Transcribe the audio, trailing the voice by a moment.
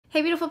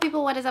Hey beautiful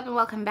people, what is up and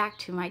welcome back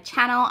to my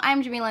channel.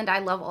 I'm Jamila and I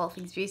love all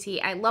things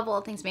beauty. I love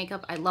all things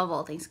makeup. I love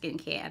all things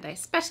skincare, and I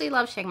especially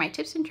love sharing my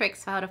tips and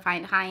tricks for how to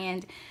find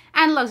high-end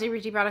and luxury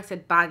beauty products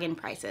at bargain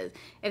prices.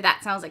 If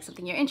that sounds like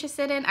something you're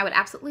interested in, I would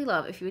absolutely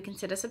love if you would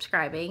consider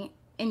subscribing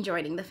and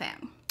joining the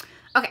fam.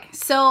 Okay,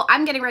 so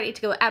I'm getting ready to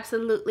go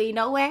absolutely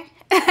nowhere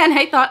and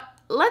I thought,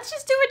 let's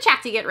just do a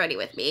chatty get ready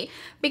with me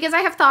because I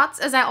have thoughts,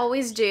 as I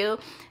always do.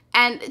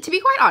 And to be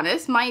quite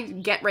honest, my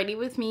get ready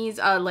with me's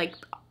are like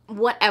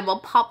whatever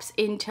pops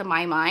into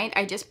my mind.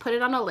 I just put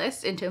it on a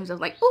list in terms of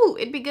like, ooh,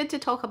 it'd be good to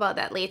talk about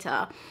that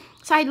later.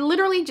 So I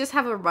literally just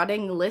have a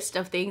running list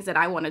of things that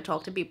I want to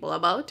talk to people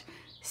about.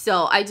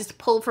 So I just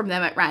pull from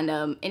them at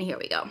random and here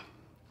we go.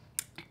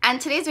 And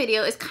today's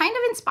video is kind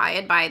of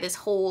inspired by this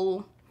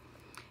whole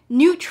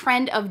new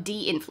trend of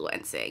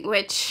de-influencing,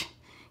 which,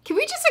 can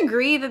we just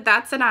agree that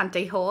that's an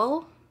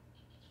anti-haul?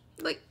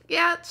 Like,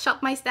 yeah,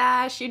 shop my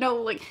stash, you know,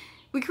 like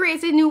we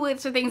created new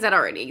words for things that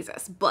already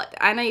exist, but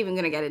I'm not even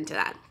gonna get into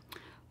that.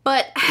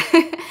 But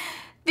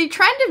the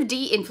trend of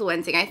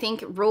de-influencing, I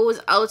think, rose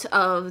out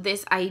of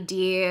this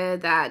idea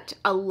that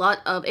a lot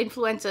of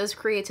influencers,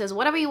 creators,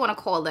 whatever you want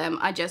to call them,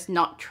 are just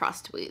not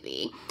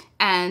trustworthy.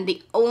 And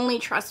the only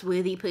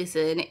trustworthy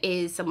person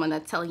is someone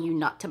that's telling you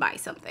not to buy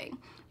something,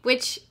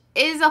 which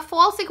is a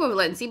false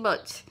equivalency,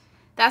 but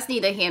that's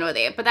neither here nor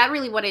there. But that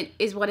really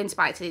what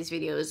inspired today's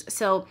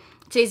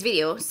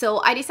video. So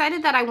I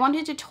decided that I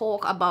wanted to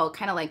talk about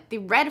kind of like the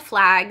red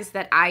flags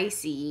that I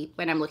see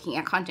when I'm looking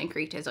at content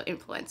creators or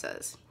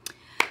influencers.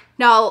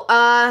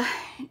 Now,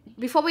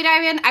 before we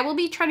dive in, I will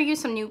be trying to use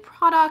some new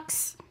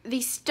products. The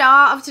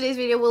star of today's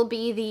video will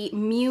be the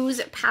Muse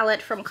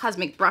palette from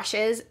Cosmic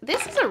Brushes.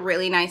 This is a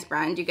really nice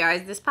brand, you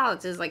guys. This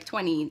palette is like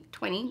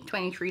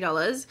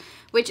 $23,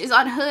 which is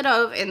unheard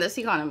of in this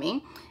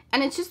economy.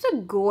 And it's just a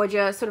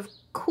gorgeous, sort of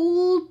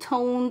cool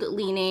toned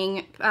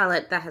leaning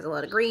palette that has a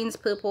lot of greens,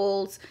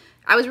 purples.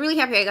 I was really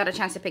happy I got a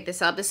chance to pick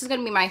this up. This is going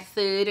to be my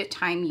third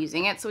time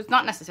using it, so it's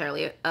not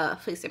necessarily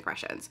first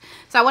impressions.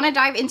 So I want to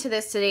dive into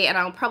this today, and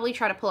I'll probably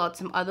try to pull out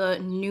some other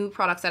new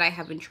products that I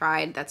haven't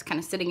tried that's kind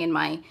of sitting in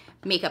my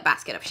makeup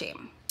basket of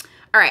shame.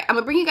 All right, I'm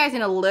going to bring you guys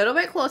in a little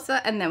bit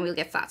closer, and then we'll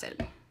get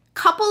started.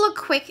 Couple of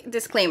quick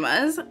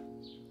disclaimers.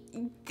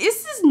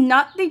 This is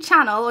not the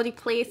channel or the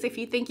place if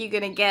you think you're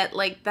gonna get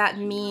like that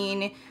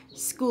mean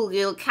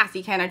schoolgirl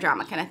Cassie kind of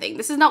drama kind of thing.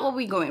 This is not what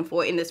we're going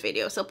for in this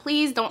video. So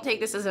please don't take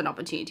this as an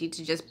opportunity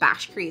to just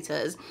bash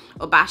creators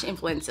or bash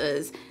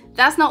influencers.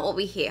 That's not what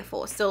we're here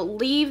for. So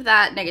leave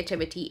that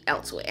negativity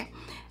elsewhere.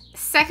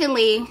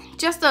 Secondly,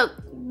 just a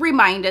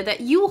reminder that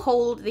you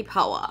hold the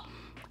power.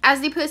 As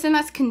the person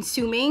that's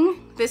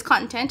consuming this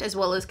content as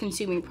well as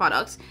consuming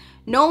products,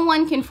 no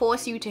one can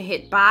force you to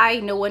hit buy.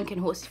 No one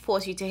can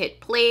force you to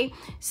hit play.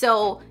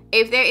 So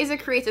if there is a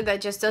creator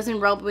that just doesn't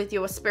rub with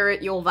your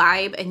spirit, your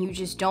vibe, and you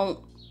just don't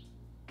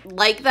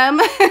like them,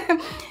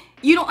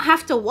 you don't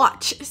have to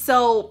watch.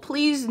 So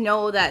please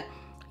know that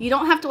you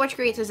don't have to watch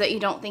creators that you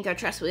don't think are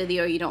trustworthy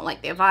or you don't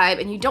like their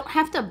vibe, and you don't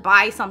have to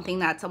buy something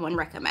that someone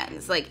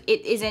recommends. Like,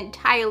 it is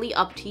entirely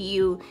up to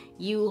you.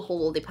 You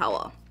hold the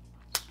power.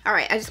 All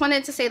right, I just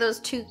wanted to say those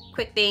two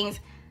quick things.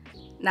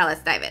 Now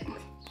let's dive in.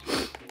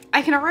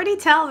 I can already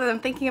tell that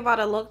I'm thinking about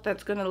a look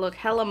that's gonna look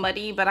hella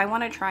muddy, but I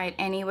wanna try it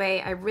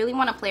anyway. I really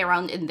wanna play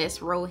around in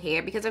this row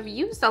here because I've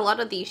used a lot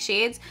of these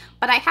shades,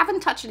 but I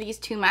haven't touched these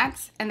two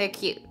mattes and they're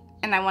cute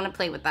and I wanna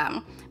play with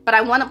them. But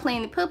I wanna play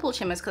in the purple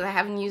shimmers because I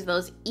haven't used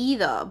those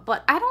either,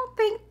 but I don't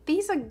think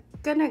these are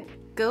gonna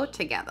go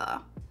together.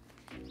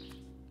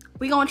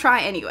 We're gonna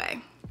try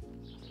anyway.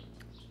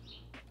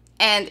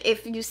 And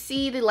if you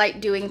see the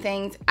light doing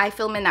things, I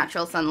film in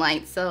natural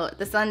sunlight, so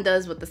the sun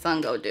does what the sun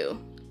go do.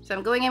 So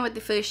I'm going in with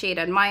the first shade,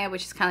 Admire,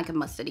 which is kind of like a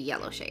mustardy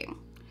yellow shade.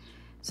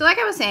 So like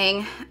I was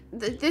saying,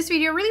 this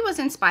video really was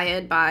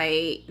inspired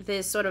by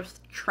this sort of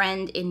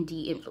trend in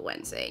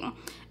de-influencing.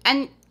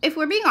 And if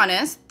we're being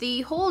honest,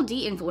 the whole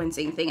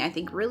de-influencing thing, I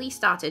think, really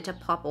started to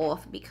pop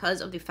off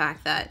because of the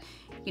fact that,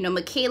 you know,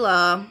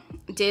 Michaela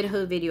did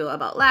her video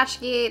about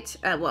Lashgate,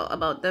 well,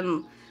 about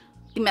the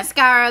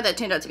mascara that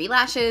turned out to be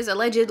lashes,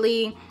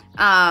 allegedly.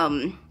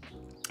 And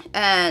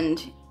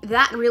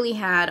that really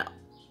had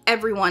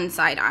everyone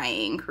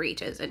side-eyeing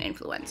creators and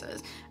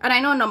influencers. And I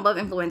know a number of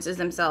influencers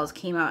themselves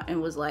came out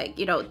and was like,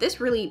 you know, this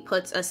really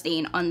puts a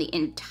stain on the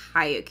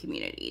entire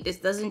community. This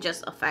doesn't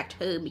just affect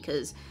her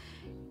because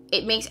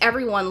it makes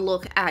everyone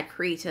look at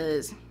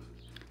creators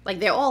like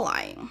they're all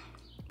lying,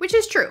 which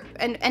is true,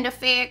 and a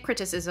fair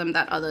criticism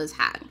that others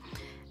had.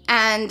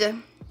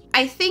 And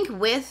I think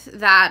with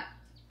that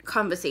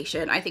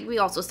conversation, I think we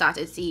also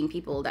started seeing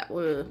people that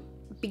were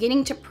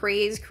beginning to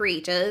praise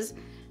creators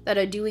that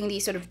are doing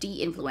these sort of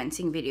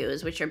de-influencing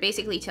videos, which are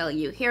basically telling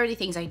you, here are the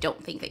things I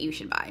don't think that you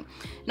should buy.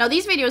 Now,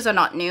 these videos are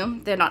not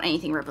new. They're not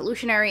anything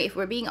revolutionary. If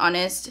we're being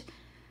honest,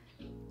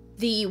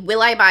 the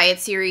Will I Buy It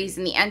series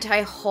and the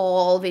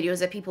anti-haul videos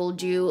that people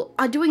do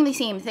are doing the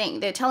same thing.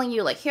 They're telling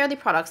you, like, here are the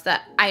products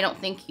that I don't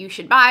think you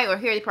should buy, or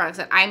here are the products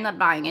that I'm not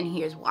buying, and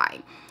here's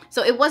why.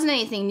 So it wasn't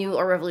anything new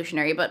or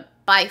revolutionary, but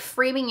by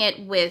framing it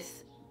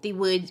with the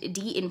word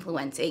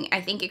de-influencing.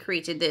 I think it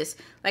created this,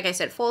 like I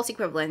said, false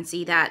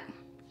equivalency that,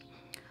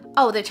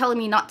 oh, they're telling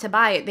me not to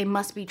buy it, they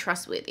must be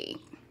trustworthy,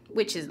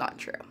 which is not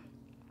true,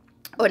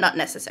 or not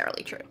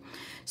necessarily true.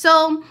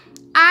 So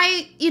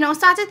I,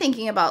 started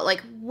thinking about,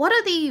 like, what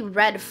are the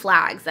red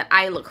flags that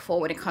I look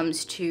for when it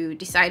comes to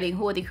deciding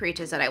who are the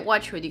creators that I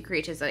watch, who are the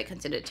creators that I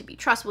consider to be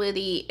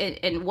trustworthy,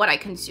 and what I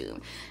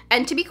consume.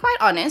 And to be quite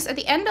honest, at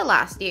the end of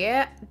last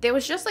year, there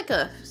was just like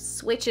a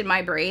switch in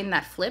my brain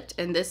that flipped,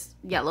 and this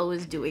yellow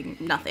is doing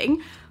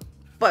nothing.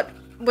 But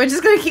we're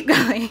just gonna keep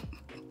going.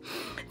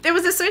 There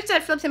was a switch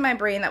that flipped in my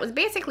brain that was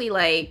basically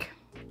like,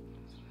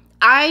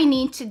 I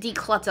need to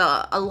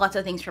declutter a lot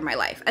of things from my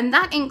life. And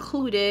that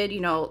included,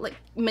 like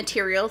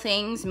material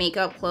things,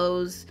 makeup,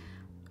 clothes,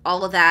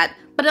 all of that.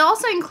 But it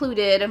also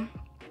included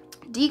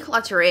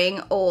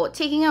decluttering or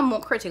taking a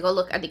more critical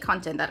look at the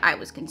content that I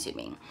was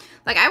consuming.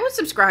 Like, I was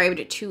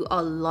subscribed to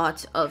a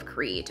lot of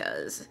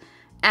creators.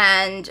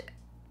 And,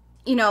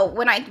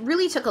 when I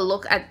really took a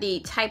look at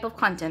the type of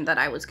content that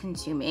I was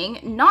consuming,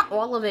 not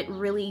all of it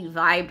really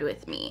vibed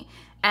with me.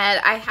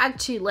 And I had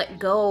to let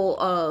go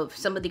of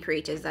some of the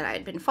creators that I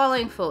had been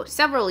following for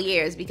several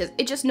years because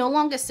it just no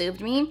longer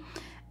served me.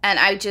 And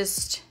I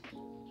just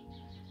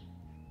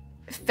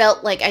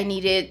felt like I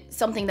needed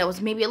something that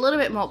was maybe a little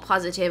bit more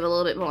positive, a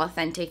little bit more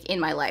authentic in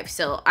my life.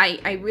 So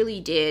I really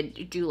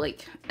did do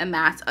like a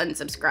mass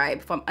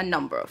unsubscribe from a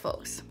number of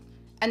folks.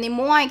 And the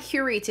more I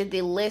curated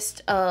the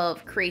list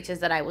of creators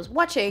that I was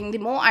watching, the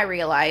more I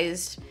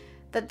realized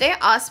that there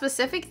are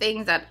specific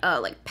things that are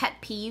like pet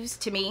peeves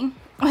to me,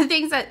 or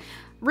things that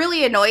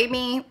really annoy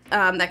me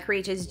that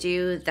creators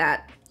do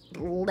that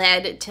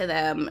led to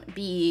them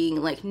being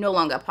like no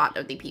longer part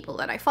of the people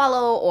that I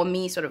follow, or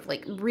me sort of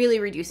like really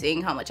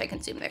reducing how much I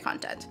consume their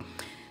content.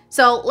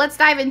 So let's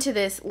dive into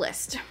this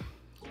list.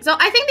 So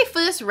I think the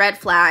first red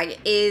flag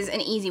is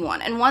an easy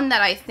one, and one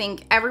that I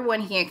think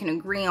everyone here can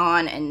agree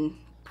on, and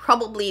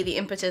probably the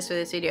impetus for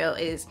this video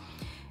is,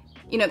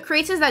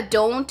 creators that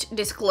don't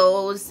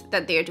disclose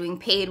that they're doing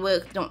paid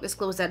work, don't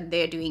disclose that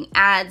they're doing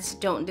ads,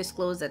 don't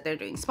disclose that they're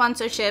doing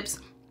sponsorships,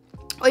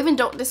 or even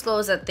don't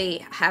disclose that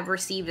they have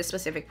received a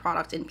specific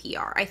product in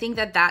PR. I think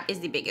that that is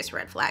the biggest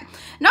red flag.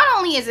 Not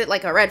only is it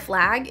like a red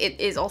flag, it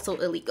is also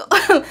illegal.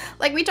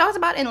 Like we talked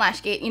about in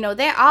Lashgate,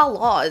 there are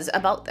laws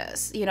about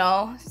this.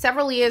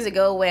 Several years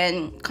ago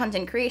when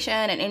content creation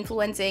and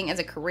influencing as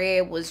a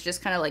career was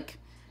just kind of like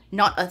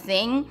not a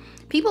thing,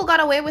 people got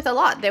away with a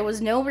lot. There was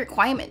no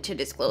requirement to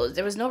disclose.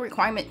 There was no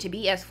requirement to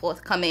be as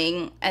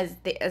forthcoming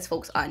as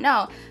folks are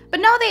now. But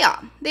now they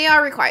are. They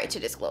are required to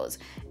disclose.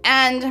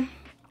 And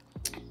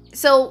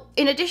so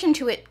in addition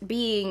to it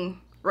being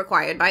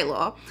required by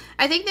law,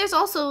 I think there's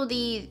also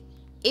the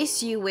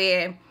issue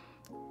where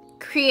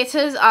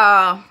creators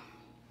are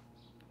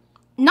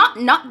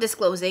not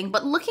disclosing,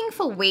 but looking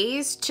for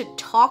ways to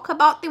talk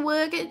about the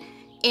work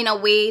in a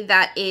way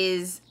that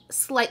is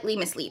slightly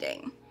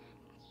misleading.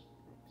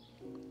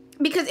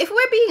 Because if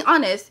we're being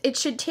honest, it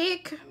should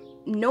take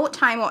no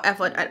time or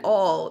effort at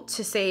all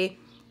to say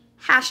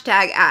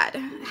hashtag ad,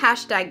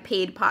 hashtag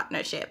paid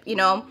partnership,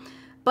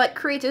 But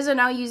creators are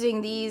now using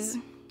these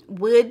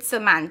word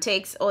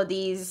semantics or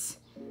these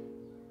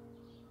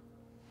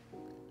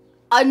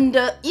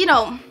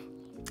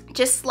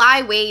just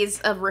sly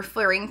ways of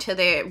referring to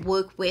their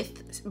work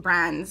with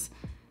brands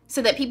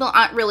so that people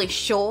aren't really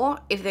sure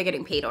if they're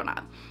getting paid or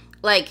not.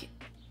 Like,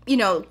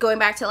 going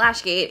back to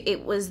Lashgate,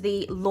 it was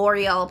the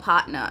L'Oreal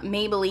partner,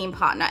 Maybelline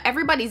partner.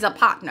 Everybody's a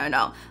partner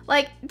now.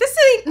 Like, this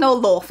ain't no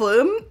law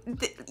firm.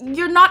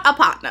 You're not a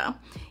partner.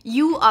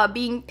 You are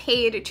being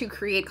paid to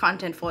create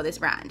content for this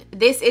brand.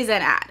 This is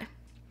an ad.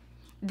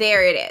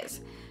 There it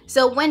is.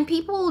 So when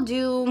people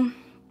do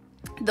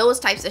those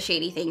types of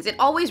shady things, it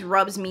always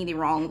rubs me the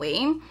wrong way.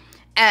 And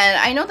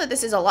I know that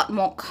this is a lot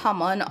more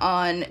common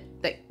on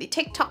the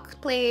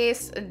TikTok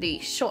place, the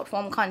short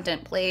form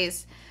content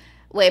place,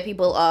 where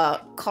people are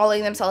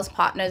calling themselves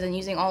partners and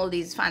using all of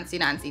these fancy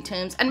nancy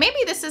terms. And maybe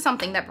this is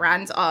something that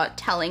brands are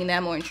telling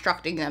them or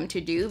instructing them to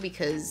do,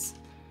 because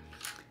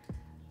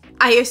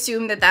I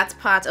assume that that's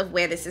part of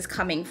where this is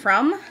coming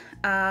from.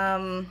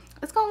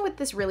 Let's go with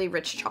this really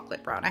rich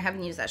chocolate brown. I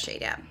haven't used that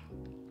shade yet.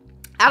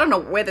 I don't know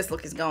where this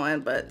look is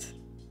going, but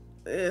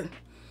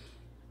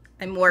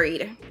I'm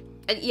worried.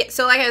 Yeah,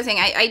 so like I was saying,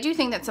 I do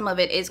think that some of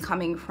it is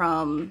coming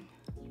from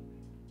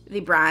the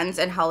brands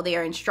and how they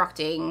are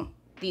instructing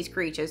these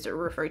creators to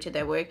refer to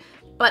their work.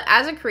 But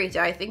as a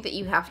creator, I think that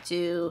you have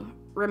to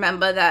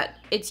remember that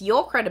it's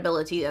your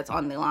credibility that's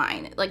on the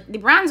line. Like, the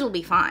brands will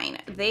be fine.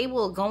 They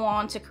will go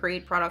on to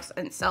create products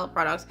and sell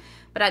products.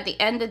 But at the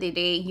end of the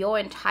day, your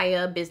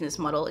entire business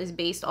model is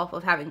based off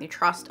of having the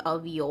trust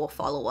of your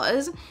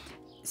followers.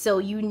 So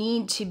you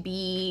need to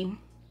be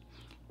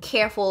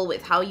careful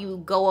with how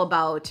you go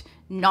about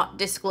not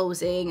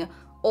disclosing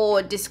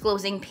or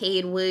disclosing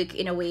paid work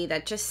in a way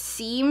that just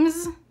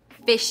seems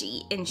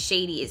fishy and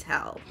shady as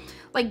hell.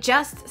 Like,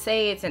 just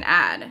say it's an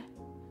ad.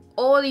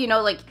 Or,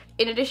 like,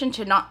 in addition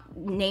to not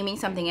naming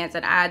something as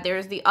an ad,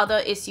 there's the other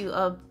issue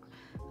of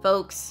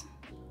folks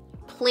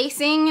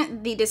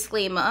placing the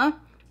disclaimer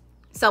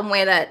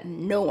somewhere that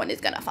no one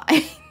is gonna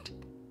find.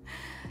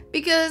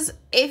 Because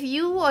if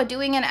you are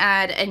doing an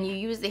ad and you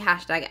use the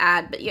hashtag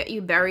ad, but yet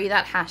you bury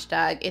that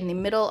hashtag in the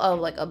middle of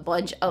like a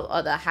bunch of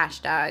other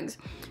hashtags,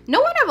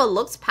 no one ever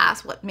looks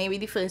past what maybe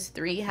the first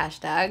 3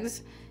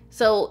 hashtags.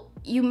 So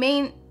you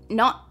may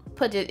not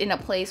put it in a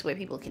place where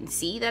people can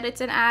see that it's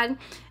an ad.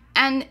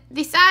 And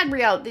the sad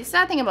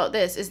thing about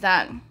this is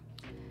that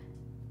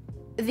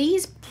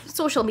these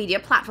social media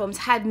platforms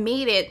have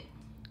made it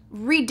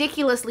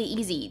ridiculously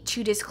easy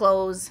to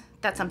disclose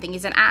that something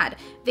is an ad.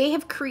 They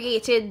have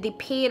created the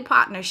paid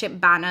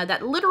partnership banner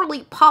that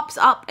literally pops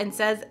up and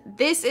says,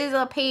 this is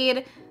a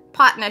paid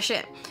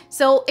partnership.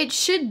 So it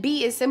should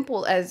be as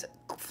simple as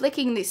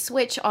flicking the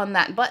switch on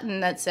that button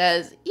that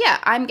says, yeah,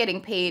 I'm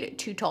getting paid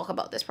to talk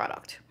about this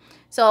product.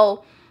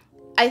 So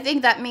I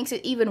think that makes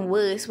it even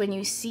worse when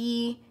you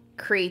see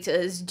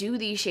creators do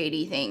these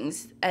shady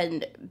things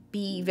and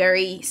be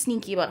very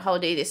sneaky about how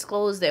they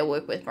disclose their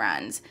work with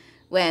brands,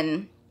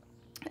 when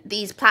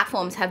these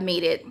platforms have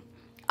made it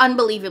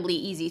unbelievably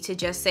easy to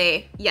just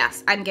say,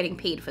 yes, I'm getting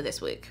paid for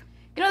this work.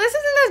 You know, this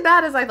isn't as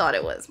bad as I thought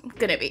it was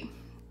gonna be.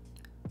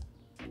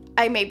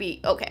 I may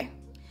be okay.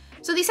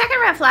 So the second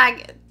red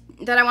flag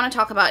that I want to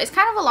talk about is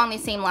kind of along the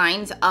same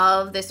lines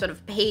of this sort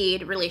of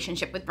paid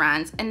relationship with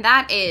brands. And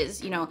that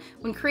is, you know,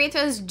 when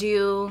creators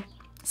do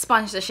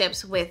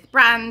sponsorships with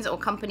brands or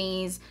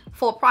companies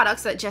for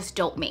products that just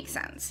don't make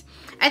sense.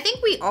 I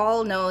think we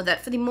all know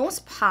that for the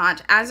most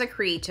part, as a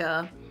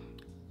creator,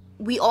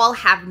 we all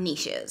have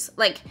niches.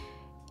 Like,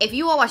 if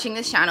you are watching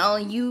this channel,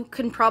 you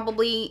can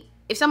probably,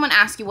 if someone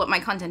asks you what my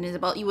content is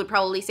about, you would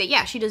probably say,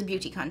 yeah, she does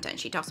beauty content.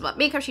 She talks about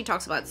makeup, she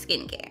talks about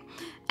skincare.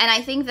 And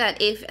I think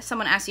that if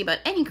someone asks you about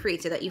any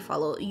creator that you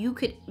follow, you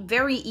could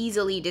very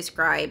easily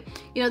describe,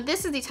 you know,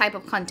 this is the type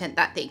of content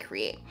that they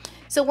create.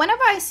 So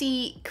whenever I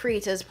see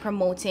creators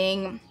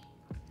promoting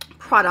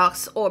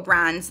products or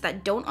brands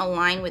that don't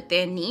align with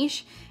their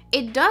niche,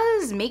 it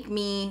does make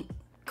me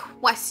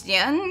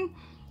question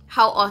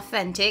how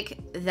authentic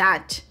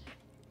that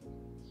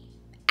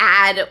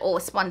ad or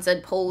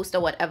sponsored post or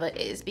whatever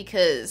is,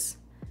 because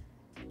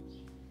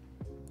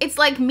it's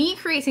like me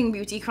creating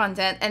beauty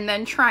content and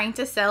then trying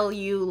to sell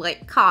you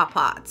like car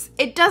parts.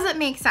 It doesn't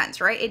make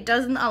sense, right? It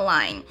doesn't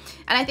align.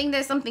 And I think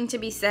there's something to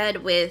be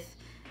said with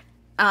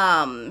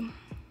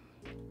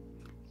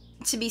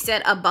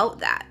about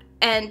that.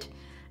 And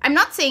I'm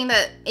not saying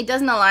that it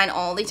doesn't align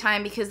all the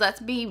time, because let's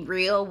be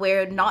real,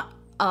 we're not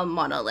a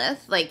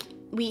monolith. Like,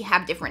 we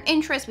have different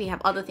interests, we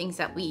have other things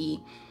that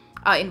we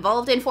are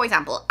involved in. For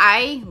example,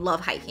 I love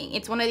hiking.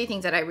 It's one of the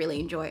things that I really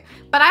enjoy.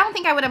 But I don't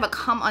think I would ever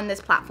come on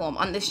this platform,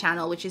 on this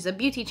channel, which is a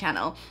beauty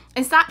channel,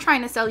 and start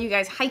trying to sell you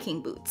guys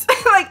hiking boots.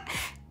 Like,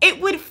 it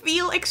would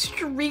feel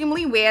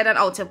extremely weird and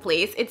out of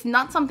place. It's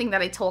not something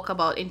that I talk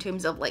about in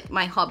terms of like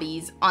my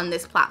hobbies on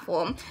this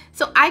platform.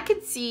 So I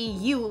could see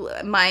you,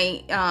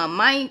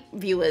 my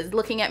viewers,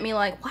 looking at me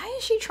like, why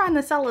is she trying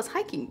to sell us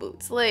hiking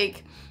boots?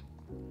 Like,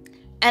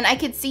 and I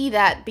could see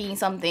that being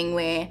something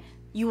where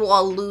you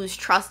all lose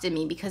trust in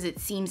me because it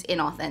seems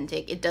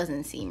inauthentic. It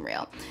doesn't seem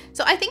real.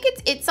 So I think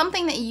it's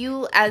something that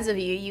you, as a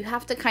viewer, you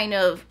have to kind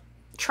of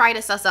try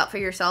to suss out for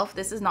yourself.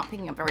 This is not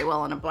picking up very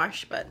well on a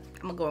brush, but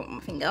I'm gonna go with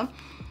my finger.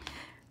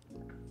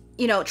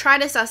 You know, try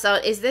to suss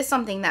out, is this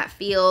something that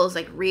feels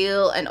like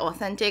real and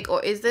authentic,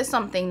 or is this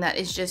something that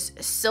is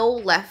just so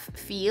left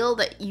field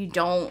that you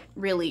don't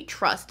really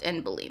trust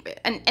and believe it?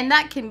 And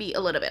that can be a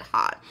little bit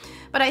hard.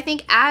 But I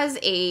think as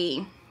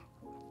a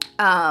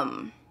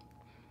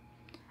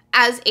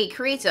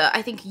creator,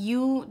 I think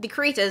the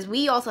creators,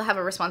 we also have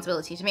a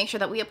responsibility to make sure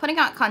that we are putting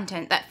out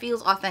content that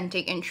feels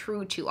authentic and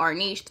true to our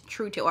niche,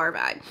 true to our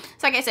vibe.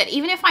 So like I said,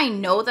 even if I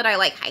know that I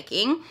like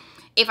hiking,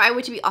 if I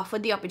were to be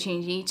offered the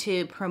opportunity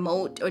to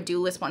promote or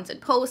do a sponsored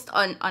post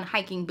on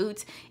hiking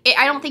boots,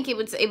 I don't think it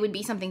would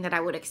be something that I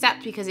would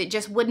accept, because it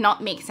just would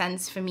not make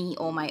sense for me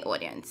or my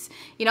audience.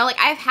 You know, like,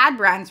 I've had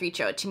brands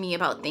reach out to me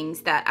about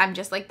things that I'm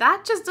just like,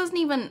 that just doesn't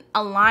even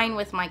align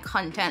with my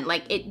content.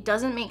 Like, it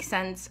doesn't make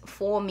sense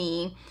for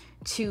me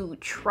to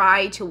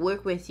try to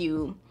work with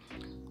you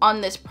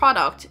on this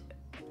product,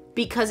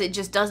 because it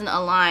just doesn't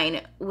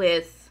align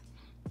with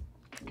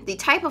the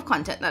type of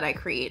content that I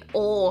create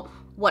or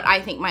what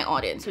I think my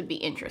audience would be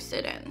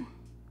interested in.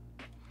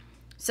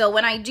 So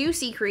when I do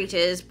see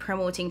creators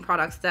promoting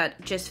products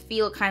that just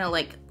feel kind of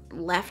like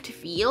left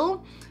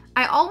field,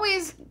 I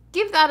always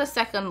give that a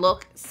second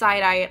look,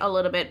 side eye a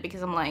little bit,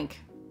 because I'm like,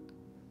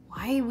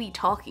 why are we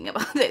talking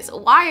about this?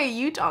 Why are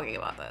you talking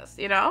about this,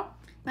 you know?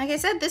 Like I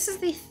said, this is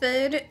the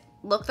third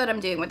look that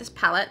I'm doing with this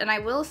palette, and I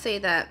will say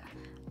that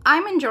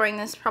I'm enjoying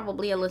this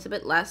probably a little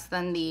bit less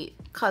than the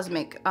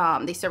Cosmic,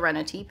 the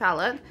Serenity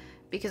palette,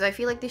 because I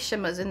feel like the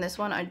shimmers in this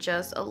one are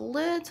just a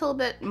little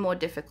bit more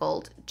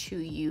difficult to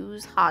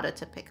use, harder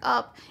to pick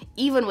up,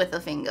 even with a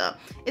finger.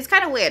 It's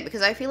kind of weird,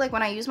 because I feel like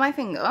when I use my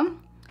finger,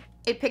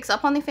 it picks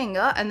up on the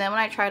finger, and then when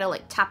I try to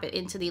like tap it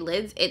into the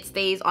lids, it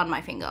stays on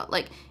my finger.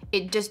 Like,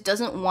 it just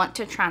doesn't want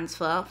to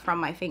transfer from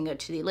my finger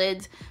to the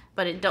lids,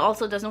 but it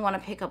also doesn't want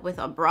to pick up with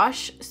a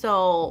brush.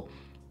 So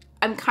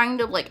I'm kind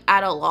of like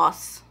at a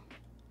loss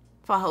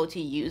for how to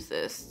use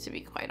this, to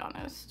be quite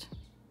honest.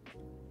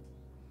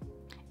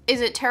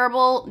 Is it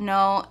terrible?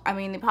 No. I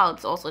mean, the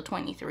palette's also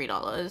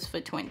 $23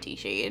 for 20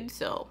 shades,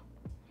 so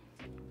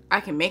I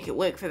can make it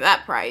work for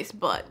that price,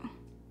 but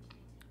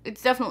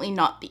it's definitely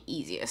not the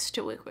easiest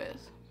to work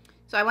with.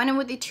 So I went in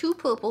with the 2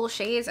 purple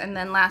shades, and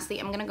then lastly,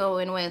 I'm gonna go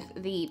in with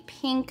the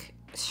pink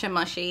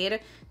shimmer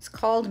shade. It's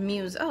called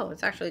Muse. Oh,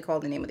 it's actually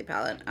called the name of the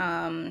palette.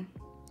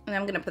 And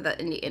I'm gonna put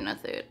that in the inner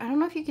third. I don't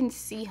know if you can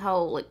see how,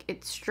 like,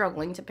 it's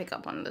struggling to pick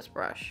up on this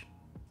brush.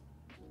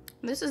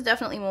 This is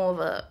definitely more of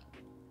a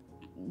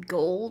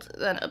gold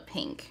than a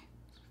pink.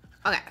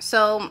 Okay,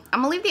 so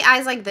I'm gonna leave the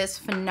eyes like this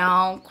for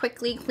now.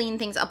 Quickly clean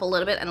things up a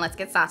little bit and let's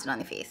get started on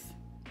the face.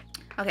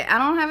 Okay, I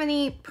don't have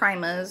any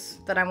primers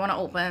that I want to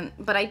open,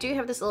 but I do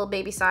have this little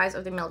baby size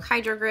of the Milk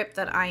Hydro Grip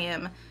that I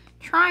am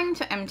trying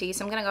to empty,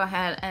 so I'm gonna go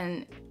ahead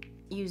and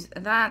use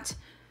that,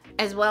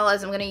 as well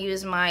as I'm gonna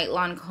use my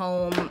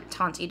Lancome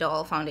Tanti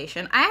Doll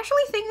foundation. I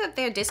actually think that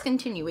they're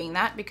discontinuing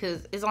that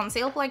because it's on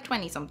sale for like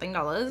 $20-something.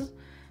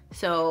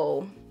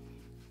 So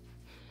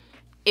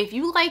if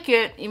you like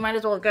it, you might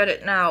as well get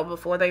it now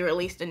before they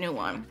release the new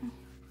one.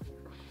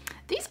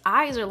 These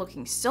eyes are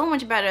looking so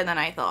much better than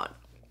I thought.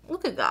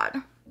 Look at God.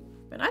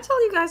 Did I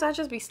tell you guys I'd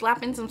just be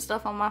slapping some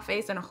stuff on my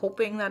face and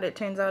hoping that it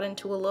turns out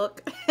into a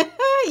look?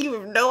 You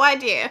have no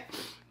idea.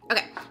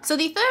 Okay, so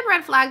the third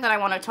red flag that I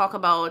want to talk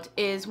about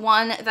is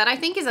one that I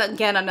think is,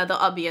 again, another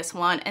obvious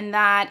one, and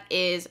that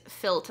is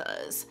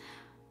filters.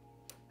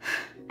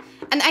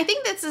 And I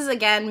think this is,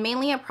 again,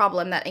 mainly a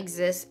problem that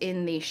exists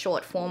in the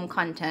short form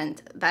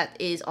content that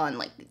is on,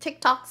 like, the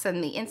TikToks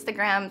and the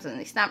Instagrams and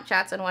the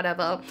Snapchats and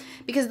whatever,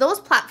 because those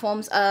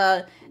platforms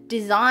are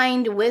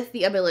designed with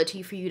the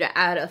ability for you to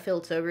add a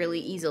filter really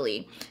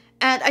easily.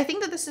 And I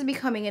think that this is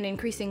becoming an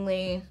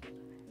increasingly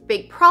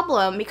big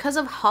problem because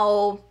of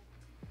how,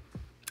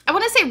 I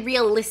want to say,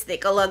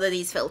 realistic a lot of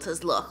these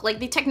filters look. Like,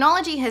 the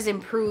technology has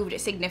improved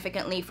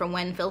significantly from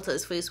when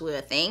filters first were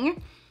a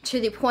thing, to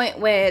the point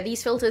where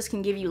these filters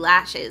can give you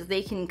lashes,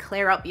 they can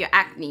clear up your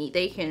acne,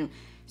 they can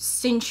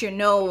cinch your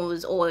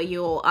nose or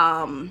your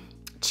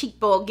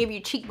cheekbone, give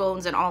you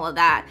cheekbones and all of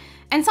that.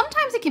 And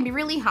sometimes it can be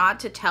really hard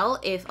to tell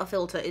if a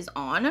filter is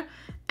on.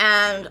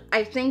 And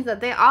I think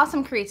that there are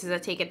some creators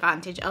that take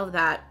advantage of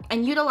that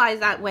and utilize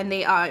that when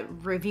they are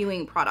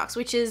reviewing products,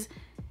 which is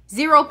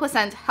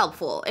 0%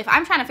 helpful. If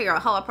I'm trying to figure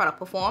out how a product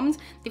performs,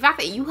 the fact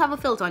that you have a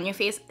filter on your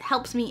face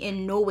helps me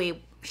in no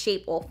way,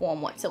 shape, or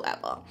form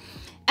whatsoever.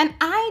 And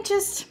I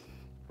just,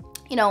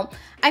 you know,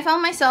 I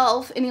found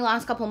myself in the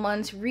last couple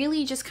months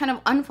really just kind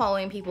of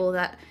unfollowing people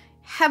that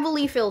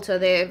heavily filter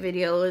their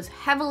videos,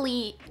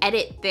 heavily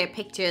edit their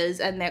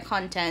pictures and their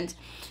content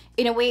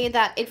in a way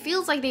that it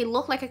feels like they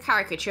look like a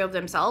caricature of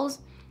themselves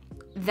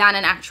than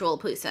an actual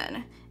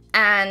person.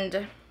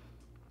 And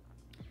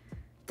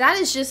that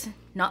is just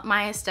not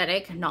my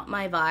aesthetic, not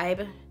my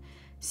vibe.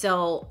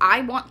 So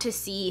I want to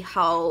see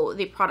how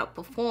the product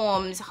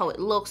performs, how it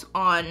looks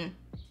on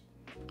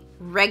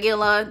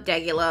regular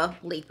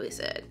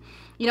person.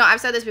 You know, I've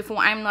said this before,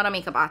 I'm not a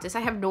makeup artist. I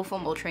have no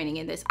formal training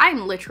in this.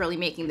 I'm literally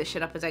making this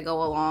shit up as I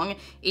go along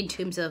in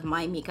terms of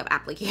my makeup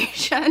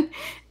application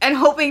and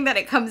hoping that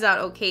it comes out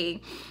okay.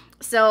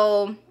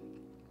 So,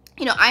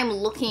 you know, I'm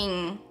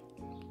looking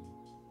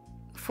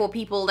for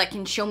people that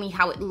can show me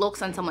how it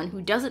looks on someone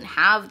who doesn't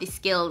have the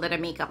skill that a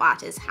makeup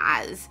artist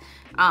has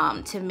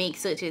to make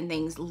certain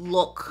things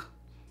look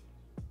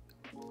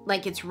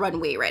like it's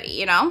runway ready,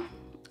 you know?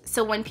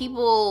 So when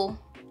people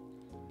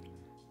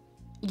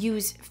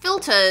use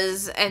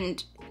filters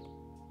and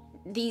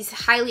these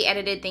highly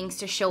edited things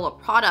to show a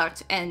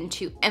product and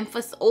to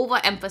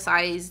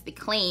overemphasize the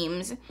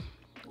claims,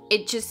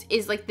 it just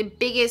is like the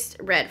biggest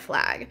red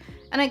flag.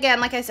 And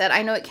again, like I said,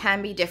 I know it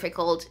can be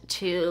difficult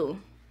to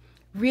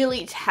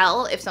really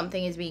tell if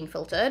something is being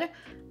filtered.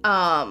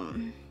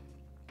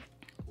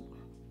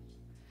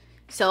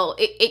 So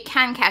it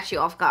can catch you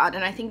off guard.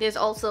 And I think there's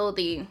also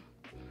the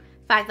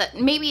fact that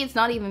maybe it's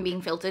not even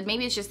being filtered,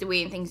 maybe it's just the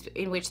way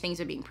in which things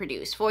are being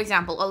produced. For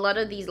example, a lot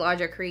of these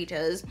larger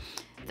creators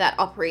that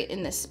operate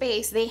in this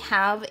space, they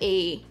have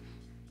a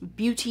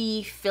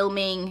beauty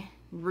filming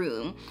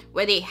room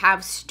where they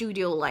have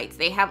studio lights,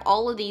 they have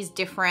all of these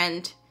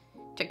different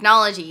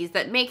technologies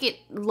that make it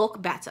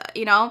look better,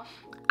 you know?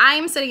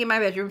 I'm sitting in my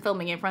bedroom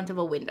filming in front of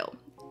a window.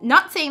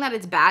 Not saying that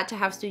it's bad to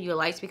have studio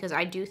lights, because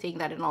I do think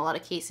that in a lot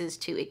of cases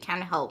too, it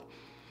can help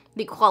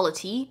the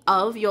quality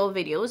of your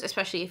videos,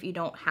 especially if you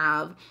don't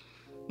have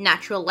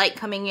natural light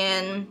coming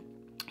in,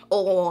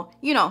 or,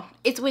 you know,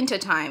 it's winter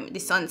time, the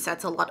sun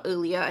sets a lot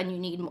earlier and you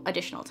need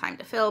additional time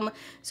to film.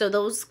 So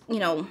those, you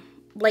know,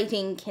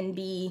 lighting can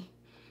be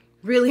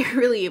really,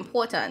 really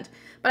important.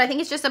 But I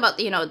think it's just about,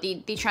 you know,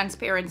 the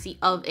transparency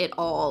of it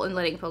all and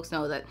letting folks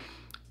know that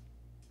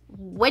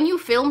when you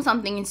film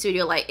something in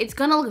studio light, it's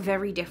gonna look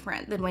very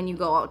different than when you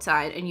go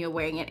outside and you're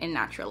wearing it in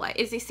natural light.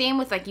 It's the same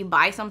with, like, you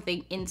buy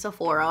something in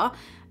Sephora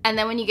and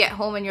then when you get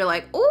home and you're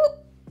like, oh,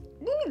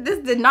 this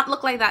did not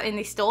look like that in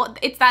the store.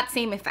 It's that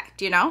same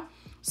effect, you know?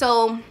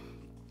 So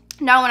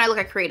now when I look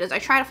at creators, I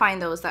try to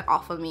find those that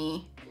offer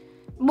me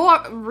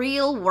more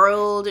real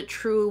world,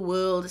 true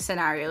world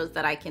scenarios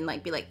that I can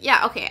like be like,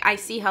 yeah, okay, I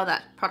see how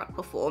that product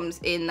performs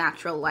in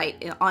natural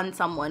light on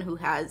someone who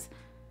has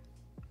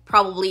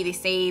probably the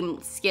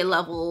same skin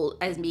level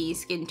as me,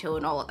 skin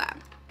tone, all of that.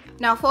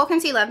 Now for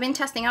concealer, I've been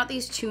testing out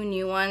these two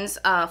new ones.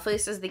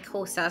 First is the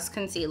Kosas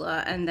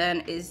concealer, and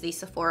then is the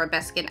Sephora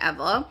Best Skin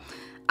Ever.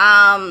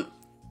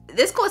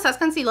 This Kosas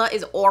concealer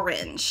is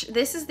orange.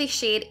 This is the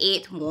shade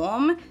 8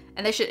 Warm,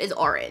 and this shit is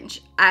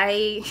orange.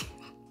 I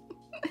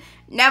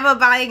never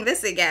buying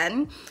this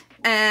again.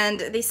 And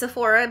the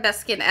Sephora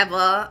Best Skin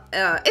Ever,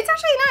 it's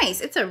actually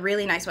nice. It's a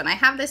really nice one. I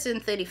have this in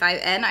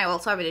 35N. I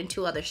also have it in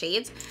 2 other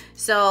shades.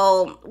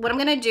 So what I'm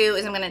going to do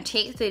is I'm going to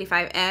take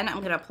 35N. I'm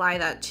going to apply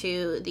that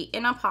to the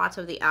inner part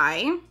of the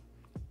eye.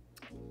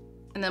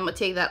 And then we'll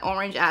take that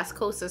orange ass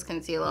Kosas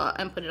concealer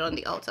and put it on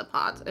the outer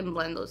part and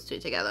blend those two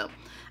together.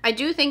 I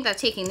do think that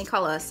taking the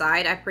color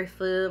aside, I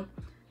prefer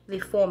the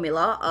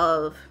formula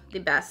of the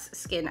Best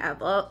Skin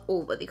Ever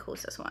over the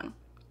Kosas one.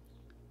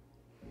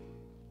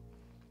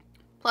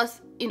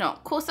 Plus, you know,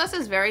 Kosas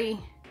is very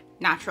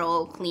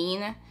natural,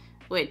 clean,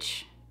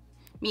 which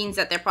means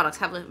that their products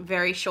have a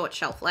very short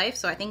shelf life.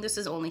 So I think this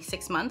is only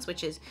 6 months,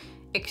 which is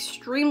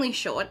extremely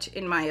short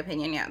in my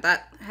opinion. Yeah,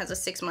 that has a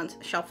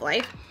 6-month shelf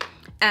life.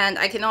 And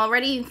I can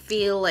already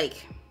feel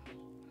like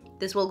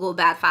this will go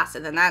bad faster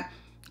than that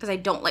because I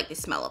don't like the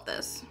smell of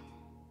this.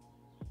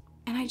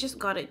 And I just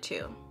got it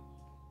too.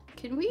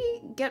 Can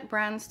we get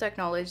brands to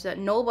acknowledge that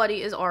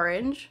nobody is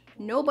orange?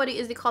 Nobody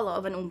is the color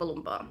of an Oompa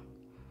Loompa.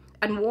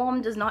 And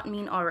warm does not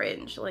mean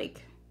orange.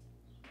 Like,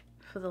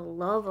 for the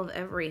love of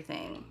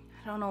everything.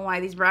 I don't know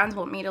why these brands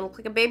want me to look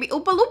like a baby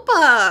Oompa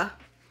Loompa.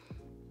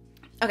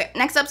 Okay,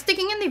 next up,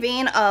 sticking in the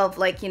vein of,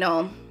 like, you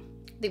know,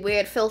 the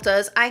weird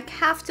filters, I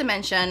have to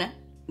mention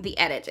the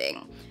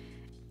editing.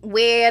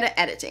 Weird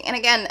editing. And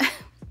again,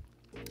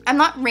 I'm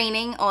not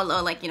raining or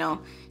like, you know,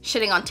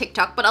 shitting on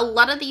TikTok, but a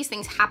lot of these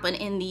things happen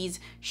in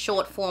these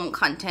short form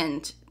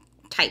content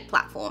type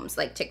platforms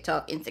like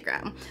TikTok,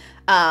 Instagram.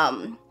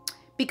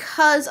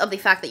 Because of the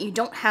fact that you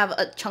don't have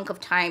a chunk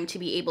of time to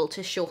be able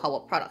to show how a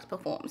product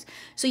performs.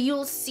 So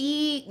you'll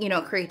see, you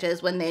know,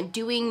 creators when they're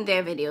doing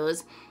their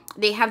videos,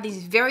 they have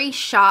these very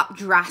sharp,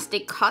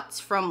 drastic cuts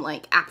from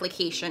like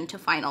application to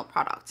final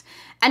product.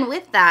 And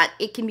with that,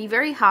 it can be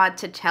very hard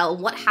to tell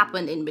what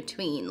happened in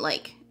between.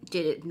 Like,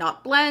 did it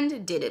not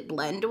blend? Did it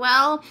blend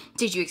well?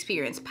 Did you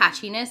experience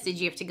patchiness? Did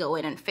you have to go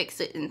in and fix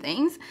it and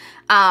things?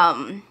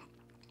 And,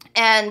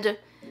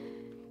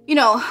 you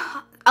know,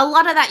 a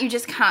lot of that you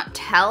just can't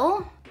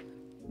tell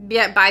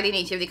by the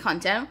nature of the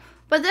content.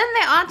 But then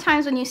there are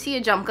times when you see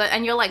a jump cut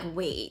and you're like,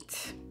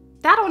 wait,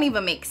 that don't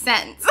even make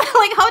sense.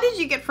 Like, how did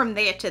you get from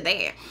there to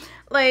there?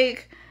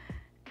 Like,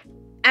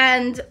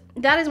 and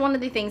that is one of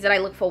the things that I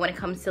look for when it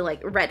comes to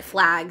like red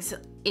flags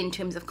in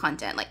terms of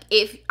content. Like,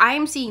 if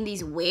I'm seeing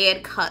these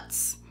weird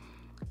cuts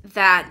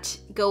that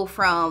go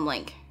from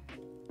like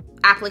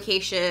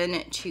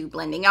application to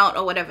blending out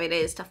or whatever it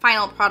is to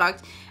final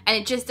product, and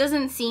it just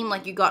doesn't seem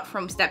like you got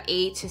from step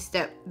A to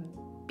step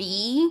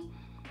B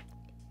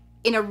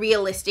in a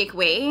realistic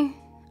way,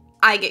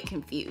 I get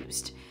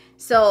confused.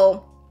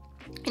 So,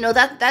 you know,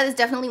 that is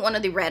definitely one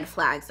of the red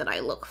flags that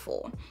I look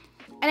for.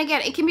 And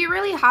again, it can be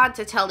really hard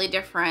to tell the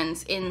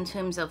difference in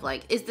terms of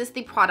like, is this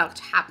the product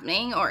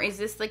happening or is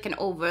this like an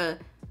over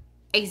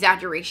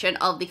exaggeration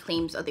of the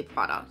claims of the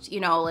product?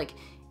 You know, like,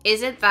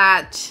 is it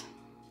that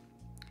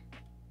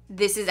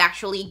this is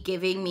actually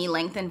giving me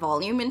length and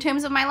volume in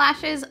terms of my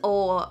lashes,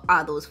 or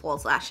are those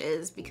false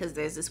lashes because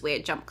there's this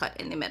weird jump cut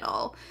in the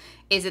middle?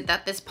 Is it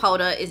that this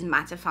powder is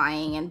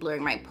mattifying and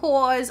blurring my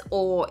pores,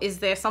 or is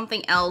there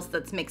something else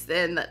that's mixed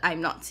in that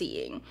I'm not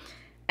seeing?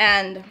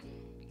 And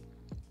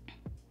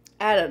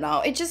I don't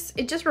know, it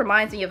just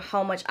reminds me of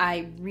how much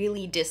I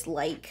really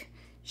dislike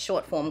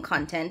short form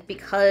content,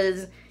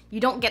 because you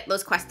don't get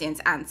those questions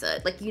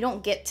answered. Like, you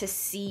don't get to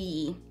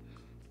see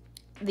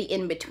the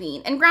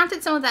in-between. And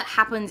granted, some of that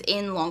happens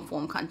in long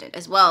form content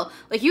as well.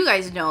 Like, you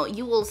guys know,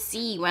 you will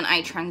see when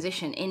I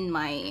transition in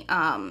my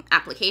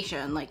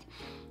application, like,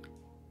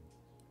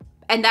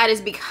 and that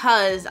is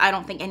because I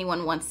don't think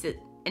anyone wants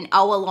an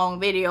hour-long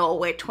video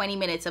where 20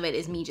 minutes of it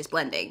is me just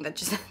blending. That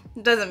just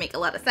doesn't make a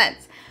lot of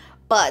sense.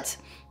 But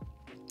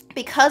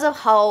because of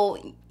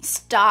how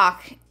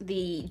stark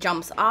the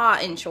jumps are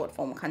in short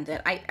form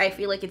content, I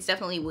feel like it's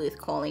definitely worth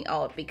calling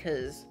out,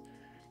 because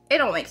it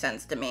don't make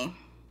sense to me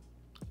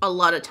a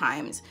lot of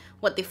times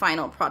what the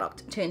final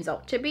product turns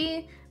out to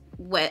be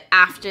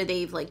after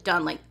they've like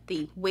done like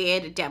the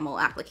weird demo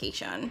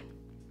application.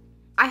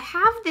 I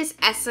have this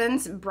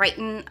Essence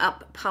Brighten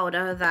Up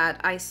powder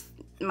that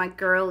my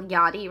girl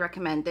Yachty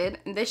recommended,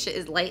 and this shit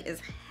is light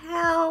as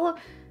hell.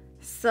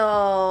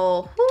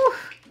 So, whew,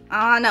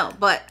 I don't know,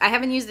 but I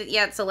haven't used it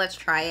yet, so let's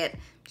try it.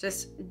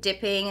 Just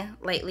dipping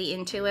lightly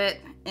into it,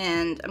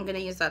 and I'm gonna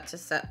use that to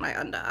set my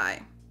under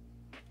eye.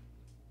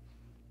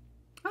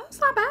 Oh,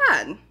 it's not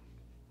bad.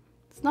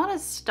 It's not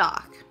as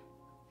stock.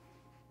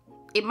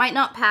 It might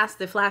not pass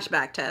the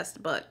flashback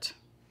test, but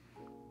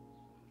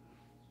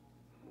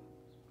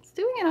It's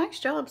doing a nice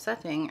job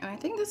setting. And I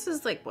think this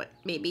is like, what,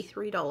 maybe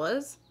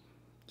 $3?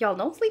 Y'all,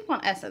 don't sleep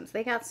on Essence.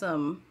 They got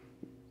some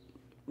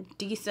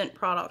decent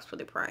products for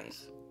the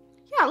price.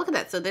 Yeah, look at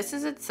that. So this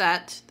is its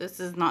set. This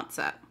is not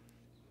set.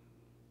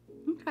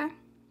 Okay.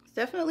 It's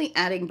definitely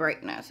adding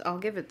brightness. I'll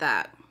give it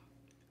that.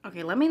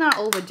 Okay, let me not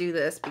overdo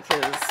this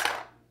because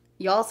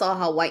y'all saw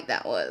how white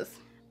that was.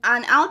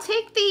 And I'll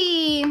take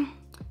the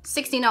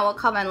 16-hour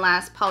Cover and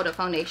Last powder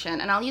foundation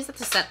and I'll use it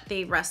to set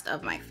the rest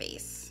of my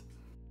face.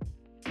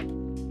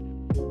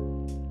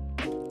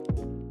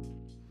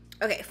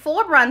 Okay,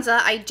 for bronzer,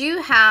 I do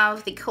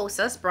have the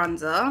Kosas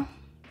bronzer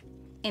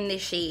in the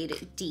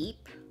shade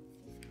Deep.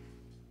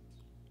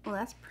 Oh,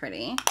 that's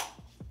pretty.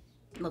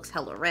 Looks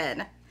hella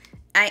red.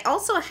 I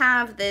also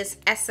have this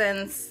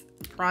Essence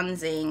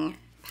bronzing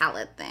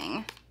palette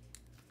thing.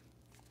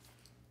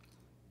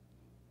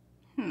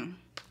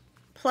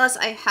 Plus,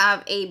 I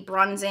have a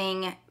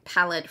bronzing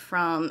palette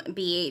from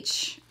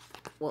BH,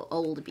 well,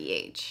 old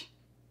BH.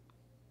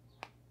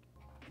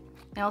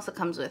 It also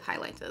comes with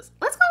highlighters.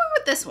 Let's go in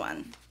with this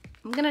one.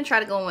 I'm gonna try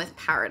to go in with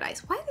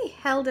Paradise. Why the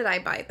hell did I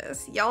buy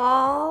this,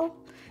 y'all?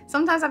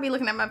 Sometimes I'll be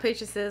looking at my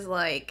purchases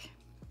like,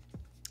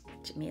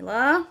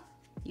 Jamila,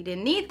 you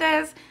didn't need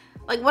this.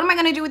 Like, what am I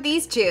gonna do with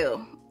these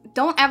two?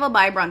 Don't ever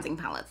buy bronzing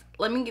palettes.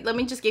 Let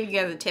me just give you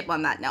guys a tip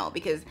on that now,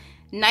 because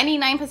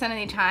 99% of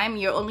the time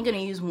you're only gonna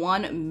use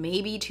one,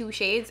 maybe two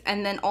shades,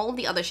 and then all of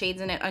the other shades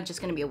in it are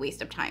just gonna be a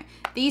waste of time.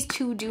 These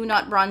two do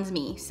not bronze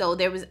me, so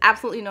there was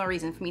absolutely no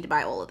reason for me to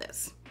buy all of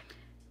this.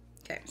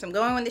 Okay, so I'm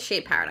going with the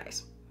shade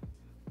Paradise.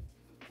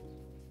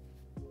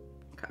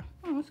 Okay,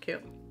 oh, that's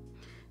cute.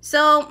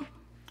 So,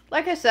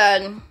 like I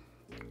said,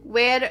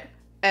 weird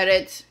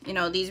edits, you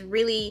know, these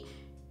really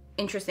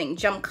interesting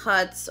jump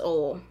cuts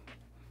or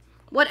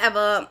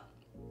whatever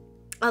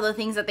other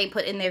things that they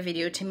put in their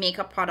video to make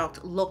a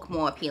product look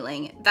more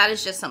appealing. That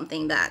is just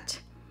something that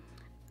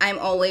I'm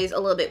always a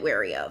little bit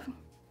wary of.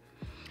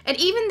 And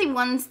even the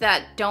ones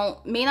that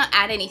may not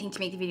add anything to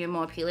make the video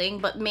more appealing,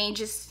 but may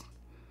just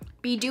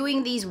be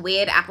doing these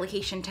weird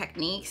application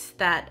techniques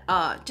that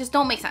just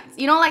don't make sense.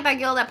 You know, like that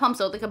girl that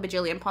pumps out like a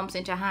bajillion pumps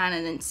into her hand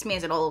and then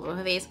smears it all over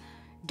her face?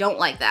 Don't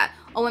like that.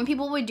 Or when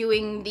people were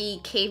doing the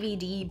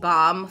KVD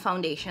Balm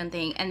foundation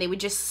thing and they would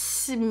just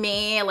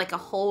smear like a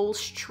whole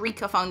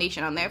streak of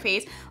foundation on their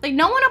face. Like,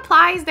 no one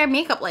applies their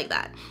makeup like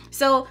that.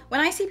 So when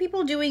I see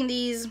people doing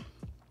these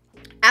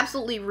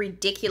absolutely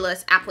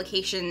ridiculous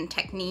application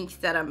techniques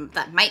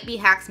that might be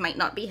hacks, might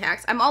not be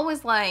hacks, I'm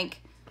always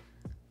like,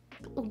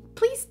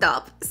 please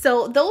stop.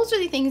 So those are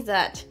the things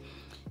that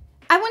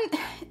I wouldn't,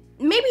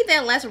 maybe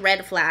they're less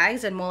red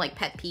flags and more like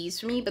pet peeves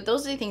for me, but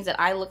those are the things that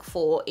I look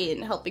for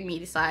in helping me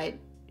decide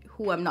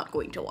who I'm not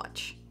going to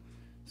watch.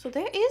 So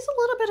there is a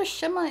little bit of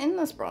shimmer in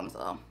this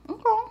bronzer.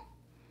 Okay.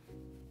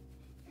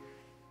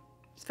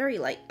 It's very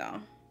light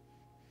though.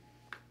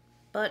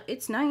 But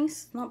it's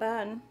nice, not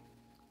bad.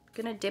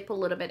 Gonna dip a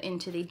little bit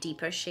into the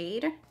deeper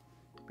shade,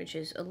 which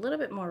is a little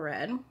bit more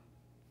red.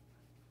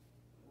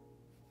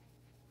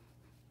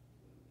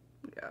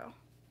 Yeah.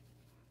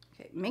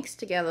 Okay, mixed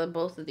together,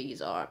 both of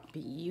these are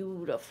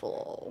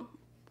beautiful.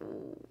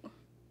 Ooh.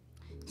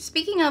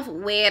 Speaking of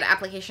weird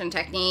application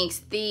techniques,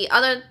 the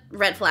other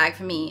red flag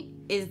for me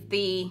is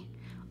the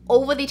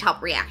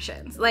over-the-top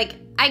reactions. Like,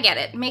 I get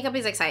it. Makeup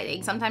is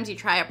exciting. Sometimes you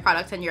try a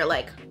product and you're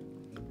like,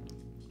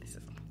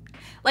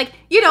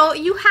 you know,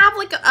 you have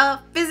like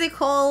a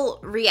physical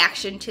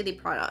reaction to the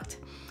product.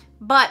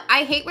 But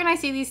I hate when I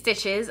see these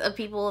stitches of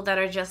people that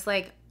are just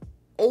like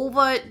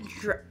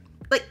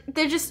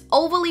they're just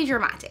overly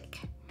dramatic.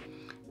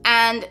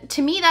 And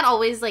to me, that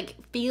always like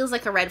feels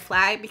like a red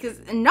flag, because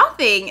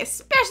nothing,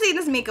 especially in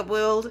this makeup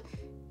world,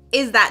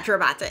 is that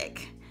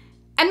dramatic.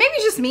 And maybe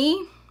it's just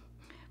me,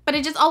 but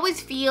it just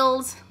always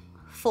feels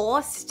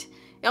forced.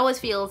 It always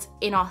feels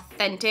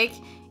inauthentic.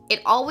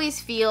 It always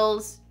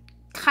feels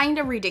kind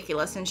of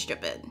ridiculous and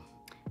stupid.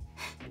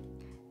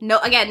 No,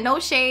 again, no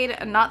shade.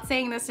 I'm not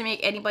saying this to make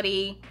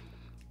anybody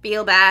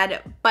feel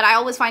bad, but I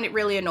always find it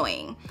really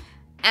annoying.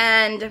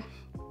 And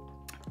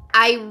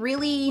I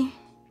really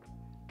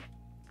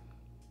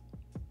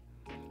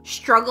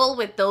struggle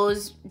with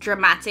those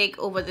dramatic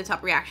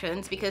over-the-top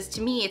reactions, because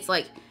to me it's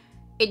like,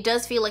 it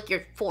does feel like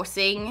you're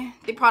forcing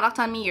the product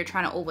on me. You're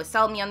trying to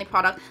oversell me on the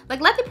product.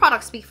 Like, let the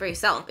product speak for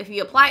yourself. If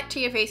you apply it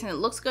to your face and it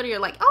looks good, you're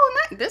like, oh,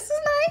 this is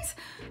nice.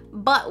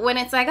 But when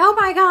it's like, oh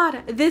my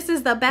god, this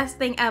is the best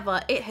thing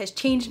ever, it has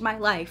changed my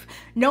life,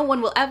 no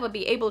one will ever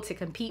be able to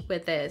compete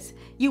with this,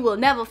 you will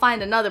never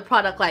find another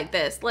product like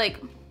this, like,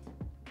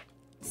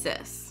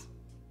 sis,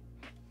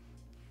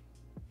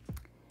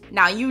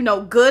 now you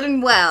know good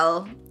and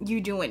well you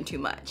doing too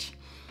much.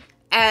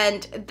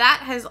 And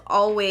that has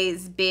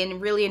always been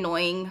really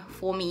annoying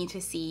for me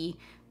to see,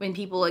 when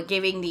people are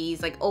giving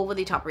these like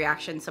over-the-top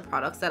reactions to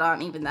products that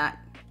aren't even that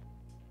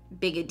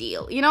big a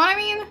deal. You know what I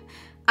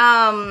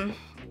mean?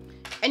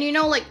 And you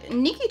know, like,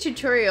 Nikki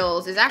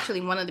Tutorials is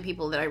actually one of the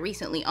people that I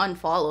recently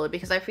unfollowed,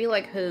 because I feel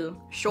like her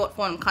short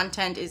form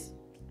content is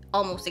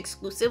almost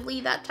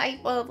exclusively that type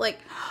of like,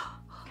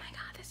 oh my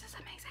god, this is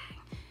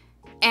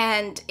amazing.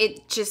 And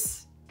it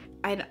just,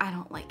 I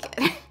don't like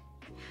it.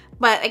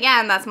 But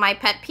again, that's my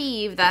pet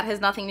peeve. That has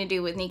nothing to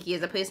do with Nikki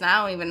as a person.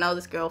 I don't even know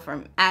this girl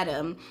from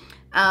Adam.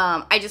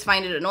 I just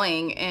find it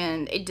annoying,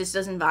 and it just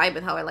doesn't vibe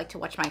with how I like to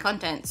watch my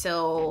content.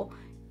 So,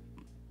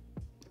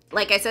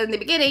 like I said in the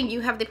beginning,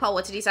 you have the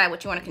power to decide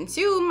what you want to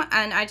consume,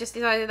 and I just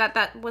decided that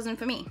that wasn't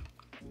for me.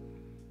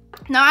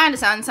 Now, I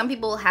understand some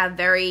people have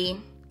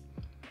very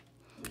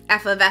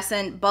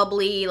effervescent,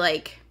 bubbly,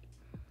 like,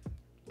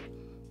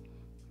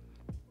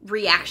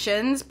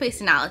 reactions,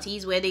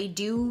 personalities, where they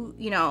do,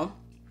 you know,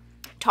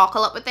 talk a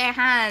lot with their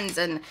hands,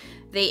 and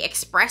they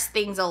express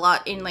things a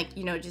lot in, like,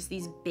 you know, just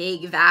these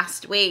big,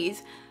 vast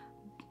ways.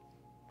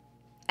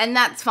 And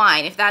that's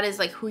fine. If that is,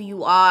 like, who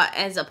you are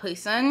as a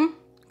person,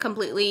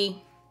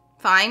 completely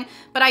fine.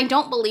 But I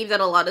don't believe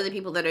that a lot of the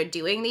people that are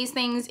doing these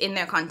things in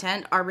their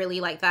content are really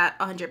like that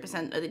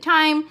 100% of the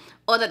time,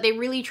 or that they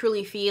really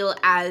truly feel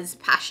as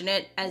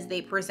passionate as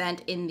they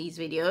present in these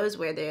videos,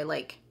 where they're,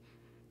 like,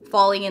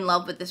 falling in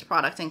love with this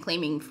product and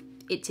claiming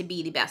it to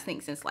be the best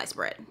thing since sliced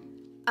bread.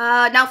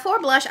 Now for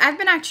blush, I've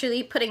been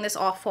actually putting this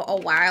off for a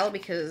while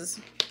because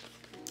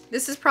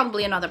this is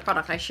probably another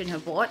product I shouldn't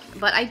have bought,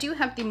 but I do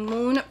have the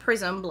Moon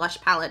Prism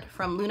blush palette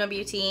from Luna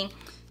Beauty.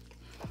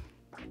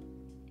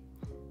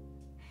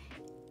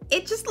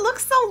 It just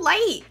looks so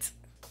light.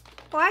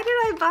 Why did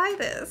I buy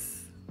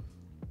this?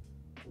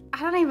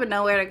 I don't even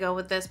know where to go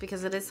with this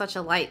because it is such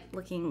a light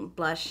looking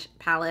blush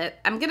palette.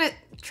 I'm gonna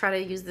try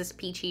to use this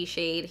peachy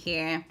shade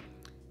here.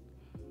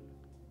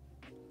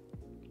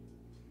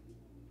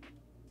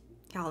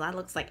 Oh, that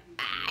looks like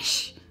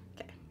ash.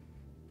 Okay.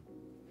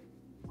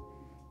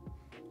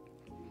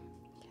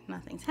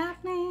 Nothing's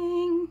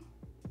happening.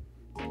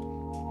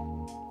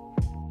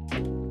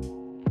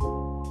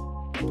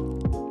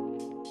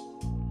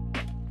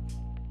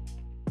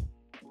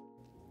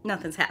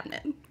 Nothing's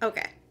happening.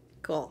 Okay,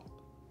 cool.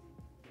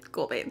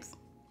 Cool, babes.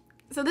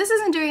 So this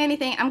isn't doing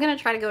anything. I'm gonna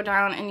try to go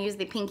down and use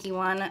the pinky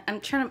one. I'm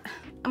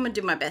gonna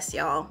do my best,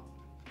 y'all.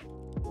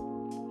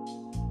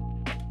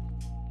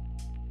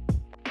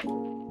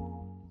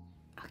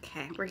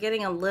 Okay, we're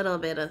getting a little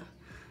bit of,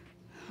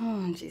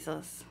 oh,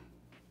 Jesus.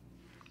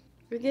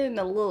 We're getting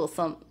a little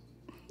something.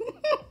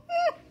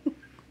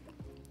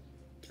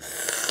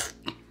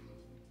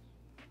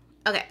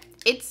 Okay,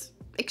 it's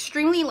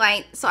extremely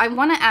light, so I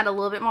want to add a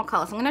little bit more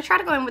color. So I'm going to try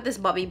to go in with this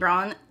Bobbi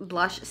Brown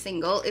blush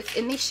single. It's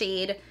in the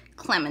shade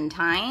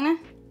Clementine.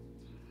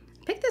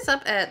 Pick this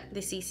up at the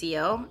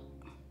CCO.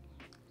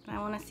 I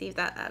want to see if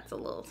that adds a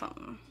little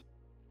something.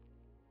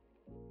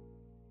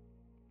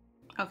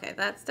 Okay,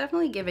 that's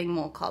definitely giving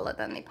more color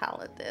than the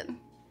palette did.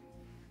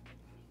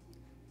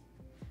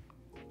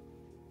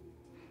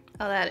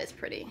 Oh, that is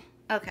pretty.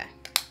 Okay.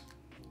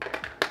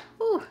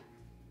 Ooh.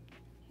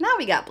 Now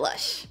we got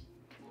blush.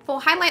 For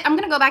highlight, I'm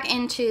going to go back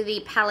into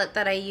the palette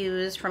that I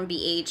used from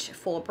BH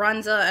for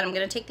bronzer, and I'm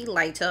going to take the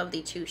lighter of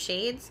the two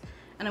shades,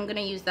 and I'm going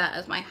to use that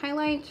as my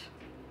highlight.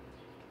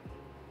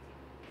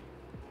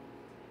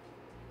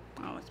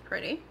 Oh, it's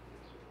pretty.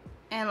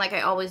 And like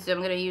I always do, I'm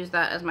going to use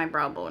that as my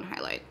brow bone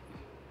highlight.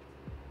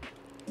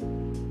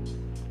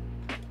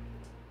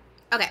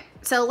 Okay,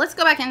 so let's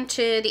go back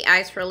into the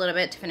eyes for a little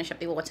bit to finish up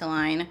the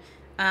waterline.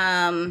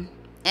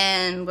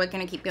 And we're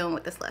gonna keep going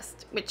with this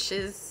list, which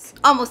is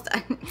almost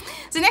done.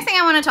 So next thing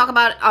I want to talk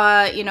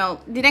about, you know,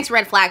 the next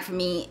red flag for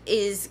me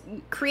is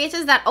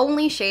creators that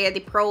only share the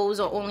pros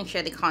or only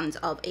share the cons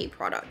of a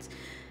product.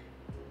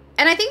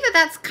 And I think that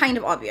that's kind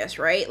of obvious,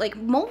 right? Like,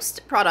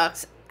 most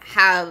products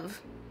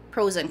have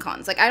pros and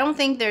cons. Like, I don't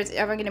think there's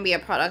ever going to be a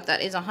product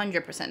that is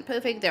 100%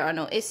 perfect. There are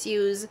no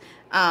issues.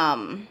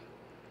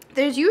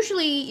 There's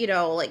usually, you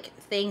know, like,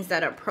 things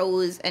that are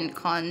pros and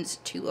cons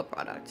to a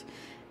product.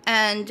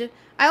 And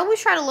I always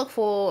try to look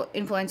for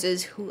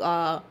influencers who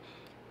are,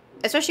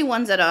 especially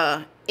ones that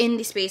are in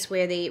the space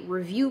where they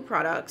review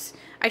products.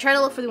 I try to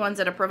look for the ones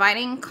that are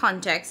providing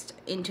context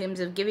in terms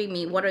of giving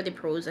me what are the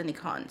pros and the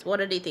cons.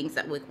 What are the things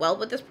that work well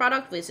with this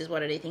product versus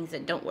what are the things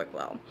that don't work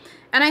well.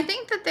 And I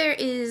think that there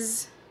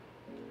is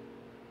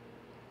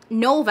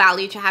no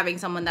value to having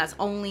someone that's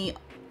only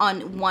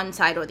on one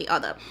side or the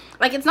other.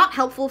 Like, it's not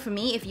helpful for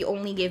me if you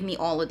only give me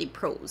all of the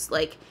pros.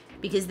 Like,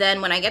 because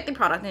then when I get the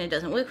product and it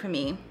doesn't work for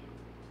me,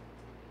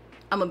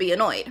 I'm gonna be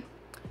annoyed.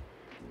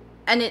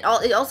 And it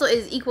also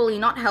is equally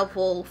not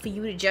helpful for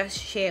you to just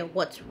share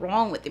what's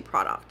wrong with the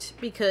product,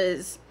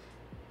 because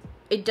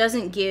it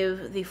doesn't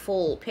give the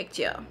full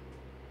picture.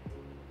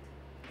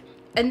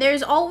 And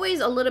there's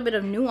always a little bit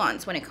of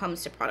nuance when it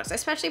comes to products,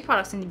 especially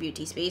products in the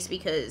beauty space,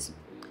 because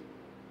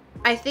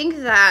I think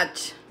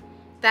that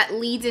that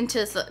leads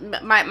into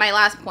my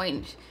last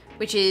point,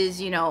 which is,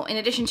 you know, in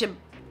addition to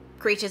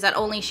creators that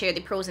only share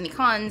the pros and the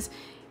cons,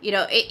 you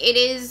know, it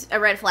is a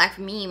red flag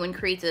for me when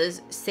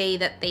creators say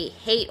that they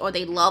hate or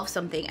they love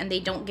something and they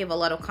don't give a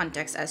lot of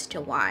context as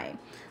to why.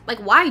 Like,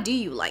 why do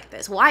you like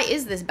this? Why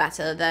is this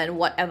better than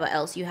whatever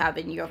else you have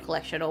in your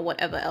collection or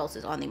whatever else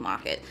is on the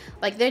market?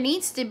 Like, there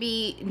needs to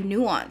be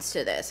nuance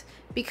to this,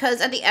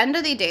 because at the end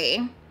of the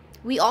day,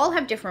 we all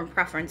have different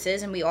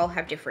preferences and we all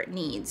have different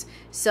needs.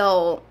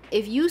 So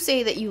if you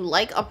say that you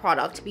like a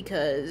product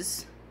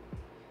because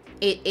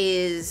it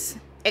is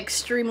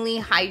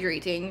extremely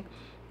hydrating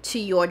to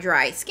your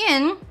dry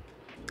skin,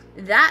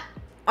 that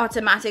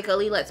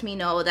automatically lets me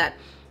know that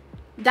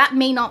that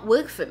may not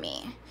work for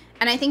me.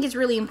 And I think it's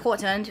really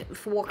important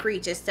for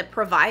creators to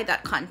provide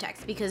that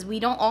context, because we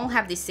don't all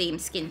have the same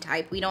skin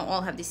type. We don't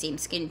all have the same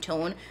skin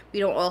tone.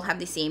 We don't all have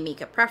the same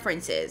makeup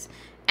preferences.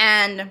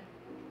 And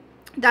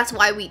that's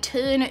why we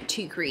turn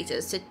to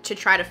creators to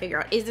try to figure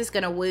out, is this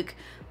going to work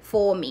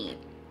for me?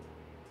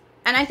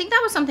 And I think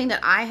that was something that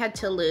I had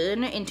to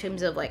learn in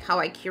terms of like how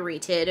I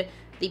curated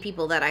the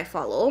people that I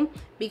follow.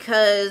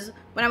 Because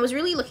when I was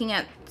really looking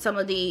at some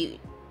of the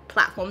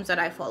platforms that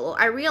I follow,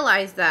 I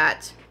realized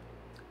that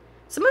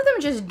some of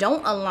them just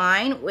don't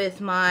align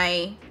with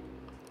my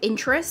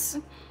interests,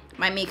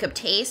 my makeup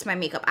taste, my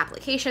makeup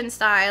application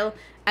style,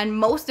 and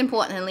most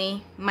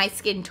importantly, my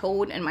skin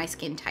tone and my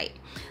skin type.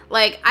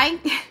 Like,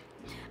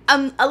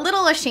 I'm a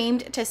little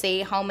ashamed to say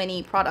how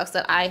many products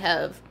that I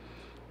have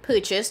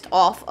purchased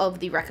off of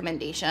the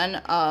recommendation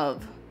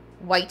of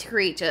white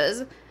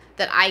creators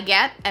that I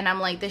get, and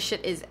I'm like, this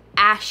shit is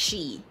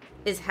ashy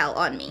as hell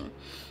on me.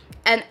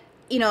 And,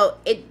 you know,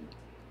 it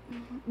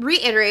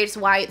reiterates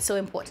why it's so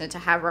important to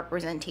have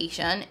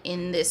representation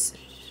in this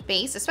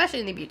space, especially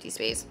in the beauty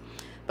space,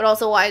 but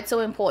also why it's so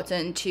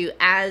important to,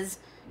 as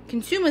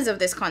consumers of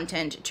this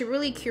content, to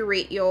really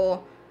curate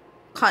your,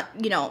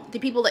 you know, the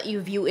people that you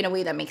view in a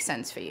way that makes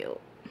sense for you.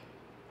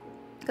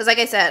 Because like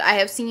I said, I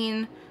have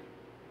seen,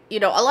 you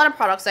know, a lot of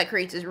products that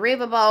creators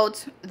rave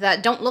about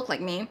that don't look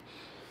like me.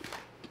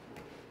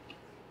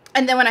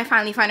 And then when I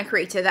finally find a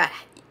creator that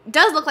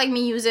does look like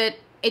me use it,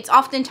 it's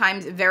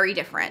oftentimes very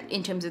different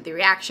in terms of the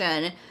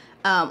reaction.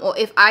 Or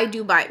if I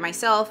do buy it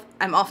myself,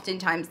 I'm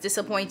oftentimes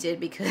disappointed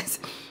because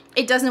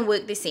it doesn't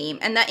work the same.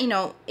 And that, you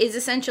know, is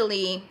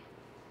essentially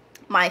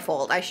my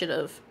fault. I should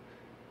have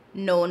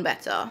known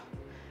better.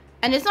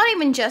 And it's not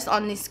even just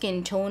on the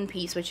skin tone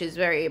piece, which is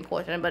very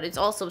important, but it's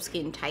also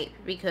skin type,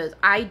 because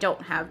I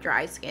don't have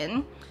dry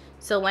skin.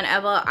 So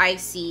whenever I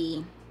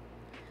see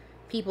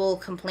people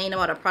complain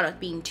about a product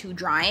being too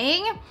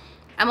drying,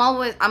 I'm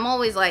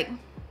always like,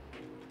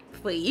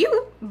 for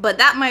you, but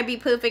that might be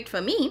perfect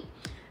for me.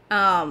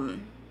 I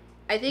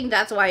think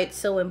that's why it's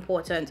so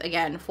important,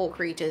 again, for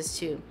creators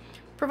to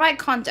provide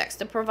context,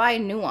 to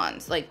provide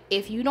nuance. Like,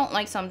 if you don't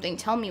like something,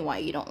 tell me why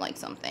you don't like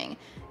something.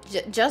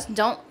 Just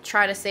don't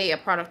try to say a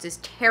product is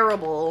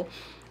terrible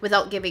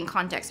without giving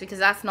context, because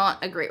that's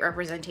not a great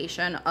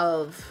representation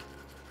of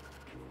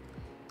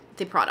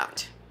the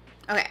product.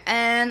 Okay,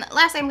 and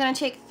lastly, I'm going to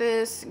take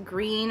this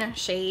green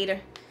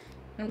shade.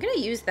 I'm going to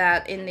use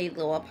that in the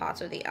lower parts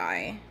of the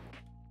eye.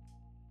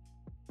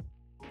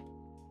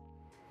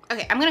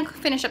 Okay, I'm going to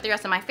finish up the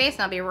rest of my face,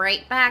 and I'll be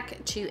right back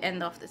to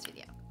end off this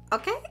video.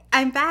 Okay,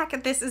 I'm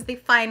back. This is the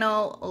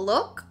final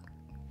look.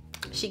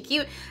 She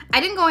cute. I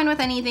didn't go in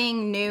with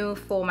anything new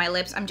for my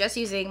lips. I'm just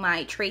using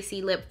my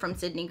Tracy lip from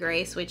Sydney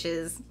Grace, which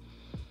is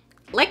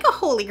like a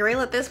holy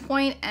grail at this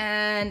point,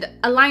 and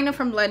a liner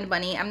from Blend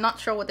Bunny. I'm not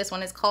sure what this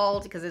one is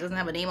called because it doesn't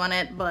have a name on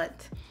it,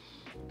 but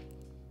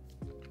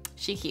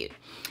she cute.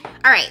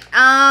 All right,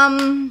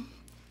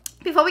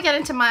 before we get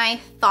into my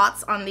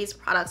thoughts on these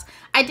products,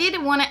 I did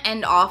want to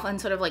end off on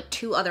sort of like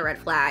 2 other red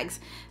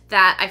flags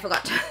that I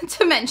forgot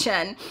to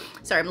mention.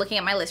 Sorry, I'm looking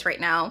at my list right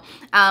now,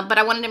 but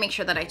I wanted to make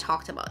sure that I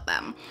talked about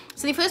them.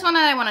 So the first one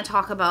that I want to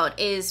talk about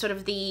is sort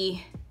of the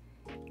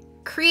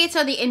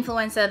creator, the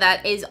influencer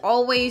that is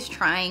always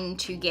trying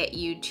to get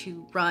you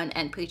to run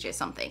and purchase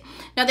something.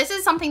 Now, this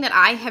is something that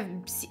I have,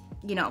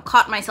 you know,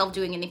 caught myself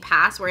doing in the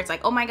past, where it's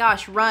like, oh my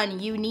gosh, run,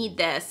 you need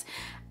this.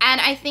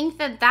 And I think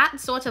that that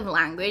sort of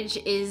language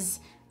is,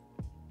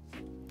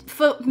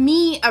 for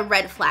me, a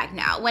red flag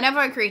now. Whenever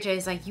a creator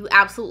is like, you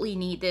absolutely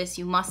need this,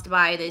 you must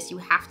buy this, you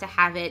have to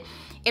have it,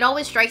 it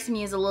always strikes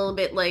me as a little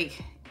bit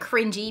like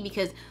cringy,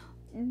 because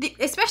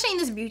especially in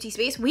this beauty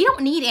space, we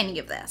don't need any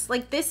of this.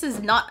 Like, this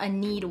is not a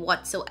need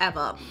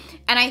whatsoever.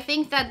 And I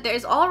think that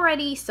there's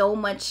already so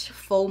much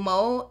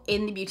FOMO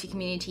in the beauty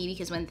community,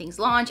 because when things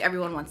launch,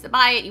 everyone wants to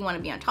buy it, you want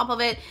to be on top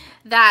of it,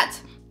 that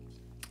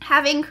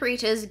having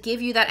creators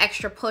give you that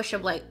extra push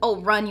of like,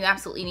 oh, run, you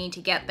absolutely need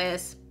to get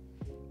this,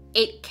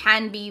 it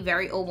can be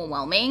very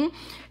overwhelming.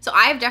 So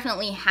I've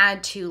definitely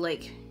had to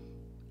like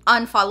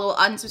unfollow,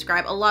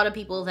 unsubscribe a lot of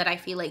people that I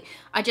feel like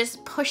are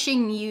just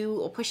pushing you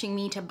or pushing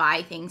me to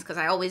buy things, because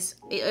it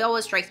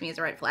always strikes me as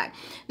a red flag.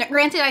 Now,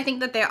 granted, I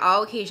think that there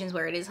are occasions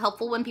where it is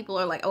helpful when people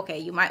are like, okay,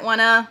 you might want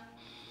to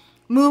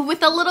move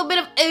with a little bit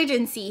of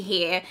urgency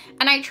here.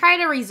 And I try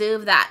to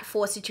reserve that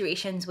for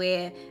situations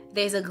where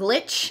there's a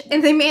glitch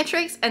in the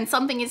matrix and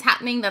something is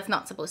happening that's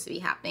not supposed to be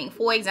happening.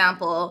 For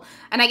example,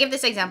 and I give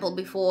this example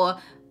before,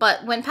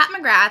 but when Pat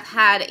McGrath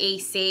had a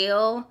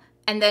sale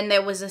and then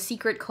there was a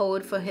secret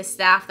code for his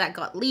staff that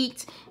got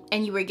leaked,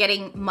 and you were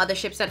getting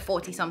motherships at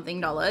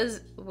 $40-something,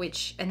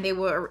 which, and they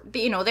were,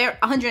 you know, they're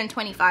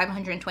 $125,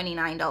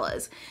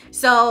 $129.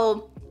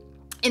 So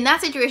in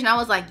that situation, I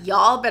was like,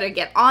 y'all better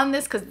get on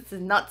this, because this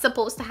is not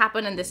supposed to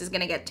happen and this is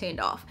gonna get turned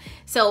off.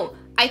 So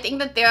I think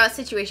that there are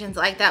situations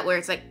like that where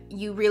it's like,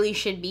 you really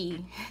should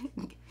be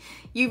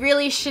you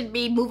really should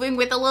be moving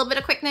with a little bit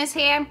of quickness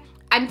here.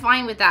 I'm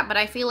fine with that, but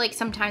I feel like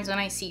sometimes when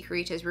I see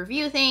creators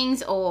review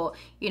things, or,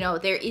 you know,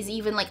 there is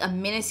even like a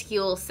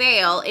minuscule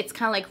sale, it's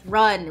kind of like,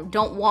 run,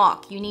 don't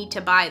walk, you need to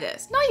buy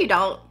this. No, you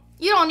don't.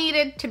 You don't need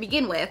it to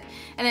begin with.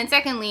 And then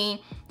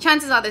secondly,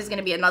 chances are there's going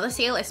to be another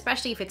sale,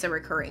 especially if it's a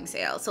recurring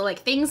sale. So like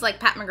things like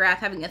Pat McGrath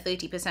having a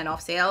 30%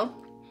 off sale,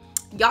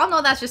 y'all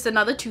know that's just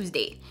another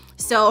Tuesday.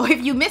 So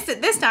if you miss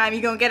it this time,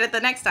 you're going to get it the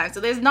next time.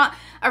 So there's not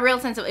a real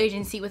sense of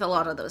urgency with a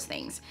lot of those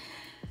things.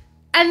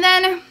 And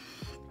then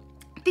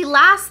the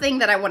last thing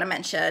that I want to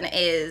mention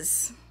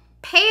is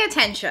pay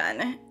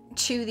attention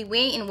to the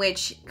way in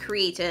which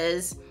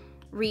creators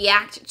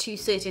react to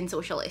certain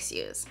social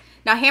issues.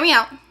 Now, hear me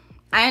out.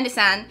 I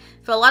understand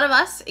for a lot of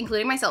us,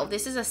 including myself,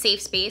 this is a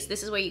safe space.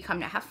 This is where you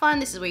come to have fun.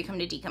 This is where you come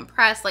to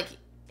decompress. Like,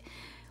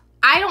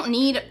 I don't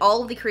need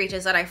all of the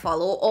creators that I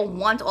follow, or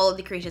want all of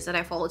the creators that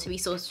I follow to be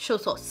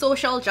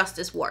social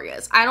justice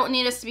warriors. I don't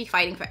need us to be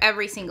fighting for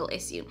every single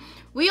issue.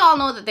 We all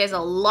know that there's a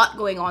lot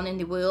going on in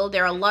the world.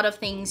 There are a lot of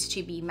things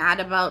to be mad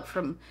about,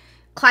 from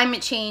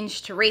climate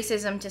change to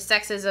racism to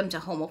sexism to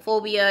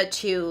homophobia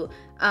to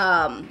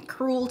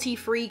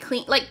cruelty-free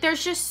clean. Like,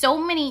 there's just so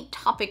many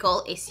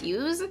topical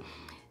issues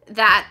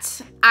that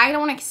I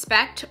don't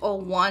expect or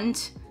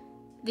want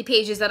the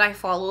pages that I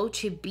follow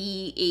to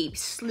be a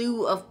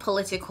slew of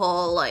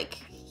political, like,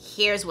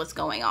 here's what's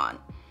going on.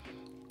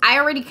 I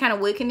already kind of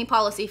work in the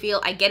policy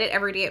field. I get it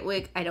every day at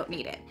work. I don't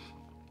need it.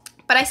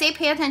 But I say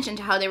pay attention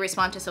to how they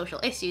respond to social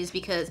issues,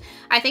 because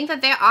I think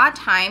that there are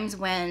times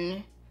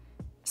when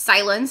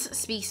silence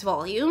speaks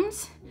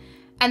volumes,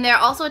 and there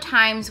are also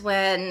times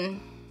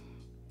when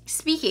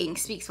speaking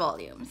speaks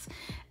volumes.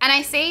 And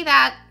I say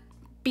that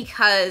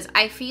because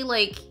I feel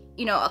like,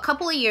 you know, a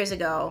couple of years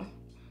ago,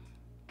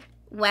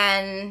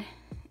 when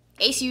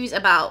issues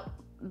about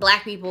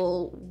Black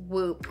people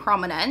were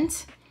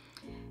prominent,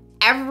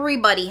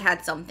 everybody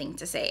had something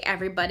to say.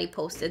 Everybody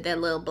posted their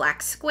little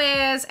black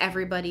squares.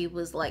 Everybody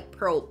was like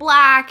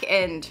pro-Black,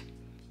 and,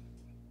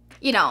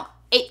 you know,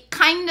 it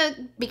kind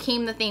of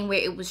became the thing where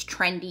it was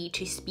trendy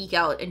to speak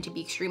out and to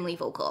be extremely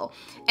vocal.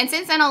 And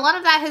since then, a lot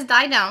of that has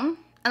died down,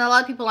 and a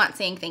lot of people aren't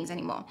saying things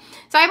anymore.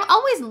 So I'm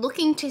always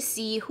looking to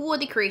see who are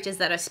the creators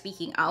that are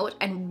speaking out,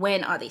 and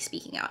when are they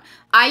speaking out.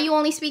 Are you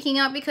only speaking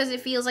out because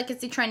it feels like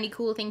it's the trendy,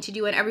 cool thing to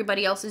do and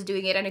everybody else is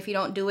doing it, and if you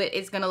don't do it,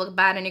 it's gonna look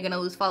bad and you're gonna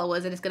lose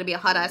followers and it's gonna be a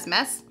hot-ass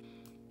mess?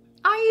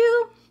 Are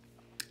you?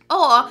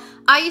 Or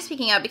are you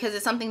speaking out because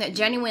it's something that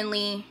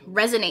genuinely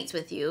resonates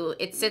with you,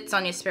 it sits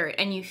on your spirit,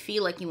 and you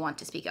feel like you want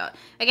to speak out?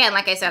 Again,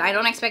 like I said, I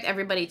don't expect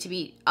everybody to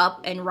be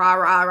up and rah,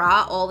 rah,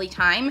 rah all the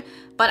time,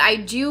 but I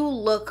do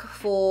look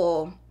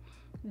for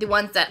the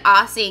ones that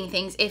are saying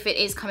things if it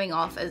is coming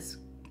off as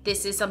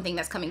this is something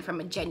that's coming from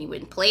a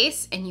genuine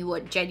place and you are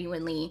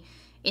genuinely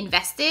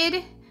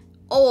invested,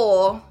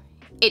 or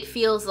it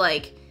feels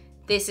like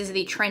this is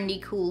the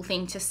trendy, cool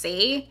thing to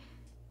say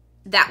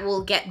that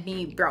will get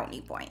me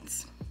brownie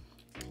points.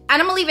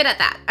 And I'm gonna leave it at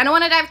that. I don't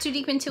want to dive too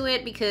deep into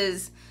it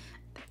because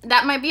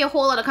that might be a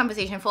whole other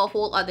conversation for a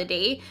whole other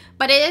day,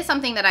 but it is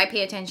something that I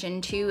pay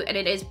attention to, and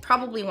it is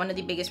probably one of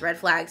the biggest red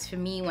flags for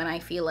me when I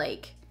feel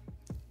like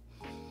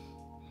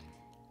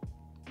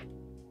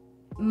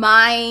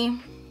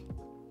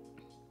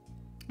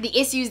the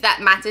issues that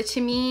matter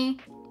to me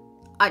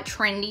are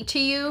trendy to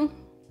you,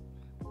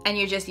 and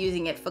you're just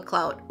using it for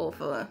clout or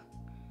for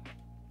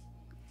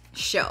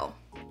show.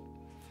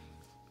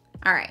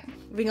 All right,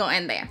 we're gonna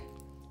end there.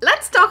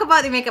 Let's talk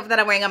about the makeup that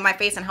I'm wearing on my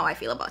face and how I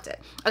feel about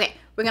it. Okay,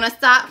 we're gonna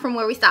start from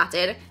where we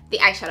started, the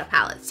eyeshadow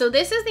palette. So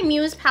this is the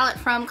Muse palette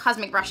from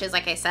Cosmic Brushes,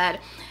 like I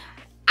said.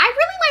 I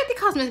really like the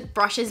Cosmic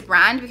Brushes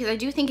brand because I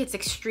do think it's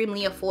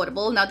extremely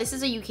affordable. Now, this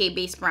is a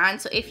UK-based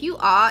brand, so if you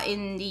are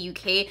in the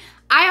UK,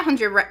 I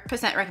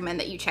 100% recommend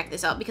that you check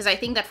this out, because I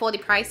think that for the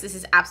price, this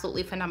is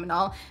absolutely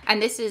phenomenal.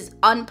 And this is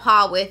on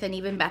par with and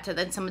even better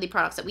than some of the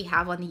products that we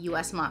have on the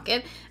US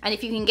market. And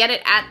if you can get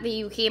it at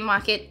the UK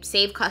market,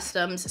 save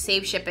customs,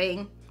 save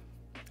shipping,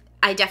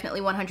 I definitely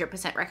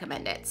 100%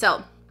 recommend it.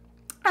 So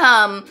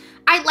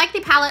I like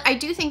the palette. I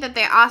do think that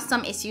there are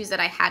some issues that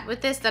I had with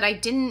this that I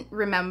didn't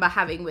remember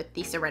having with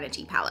the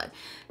Serenity palette.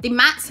 The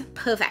mattes,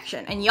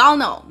 perfection. And y'all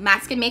know,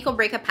 mattes can make or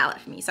break a palette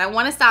for me. So I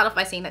want to start off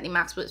by saying that the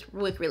mattes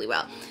work really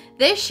well.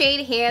 This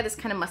shade here, this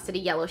kind of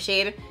mustardy yellow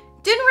shade,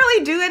 didn't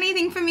really do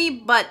anything for me,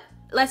 but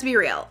let's be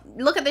real.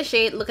 Look at the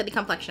shade, look at the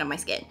complexion of my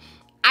skin.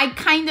 I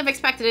kind of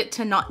expected it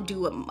to not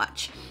do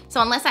much.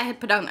 So unless I had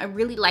put on a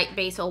really light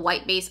base or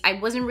white base, I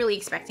wasn't really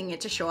expecting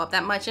it to show up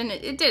that much, and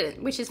it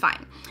didn't, which is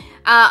fine.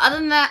 Other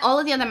than that, all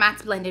of the other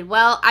mattes blended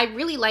well. I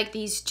really like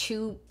these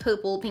two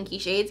purple pinky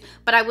shades,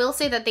 but I will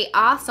say that they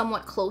are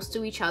somewhat close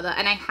to each other,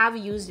 and I have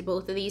used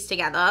both of these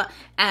together,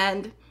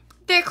 and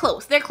they're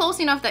close. They're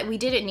close enough that we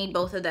didn't need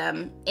both of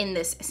them in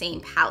this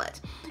same palette.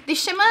 The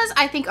shimmers,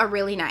 I think, are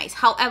really nice.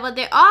 However,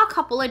 there are a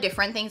couple of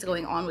different things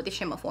going on with the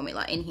shimmer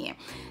formula in here.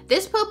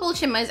 This purple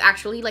shimmer is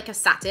actually like a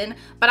satin,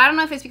 but I don't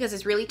know if it's because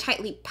it's really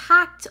tightly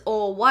packed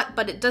or what,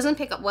 but it doesn't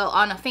pick up well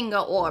on a finger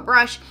or a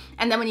brush.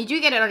 And then when you do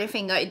get it on your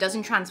finger, it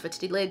doesn't transfer to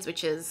the lids,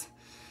 which is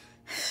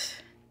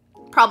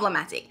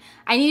problematic.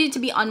 I need it to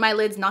be on my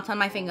lids, not on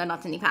my finger,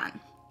 not in the pan.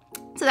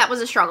 So that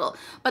was a struggle.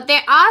 But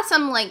there are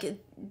some like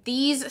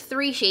these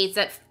 3 shades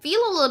that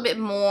feel a little bit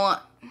more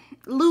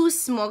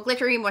loose, more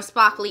glittery, more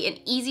sparkly, and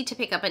easy to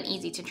pick up and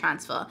easy to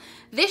transfer.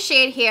 This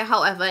shade here,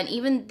 however, and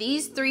even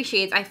these 3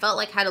 shades, I felt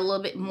like had a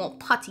little bit more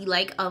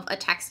putty-like of a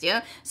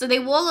texture. So they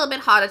were a little bit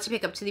harder to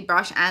pick up to the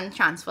brush and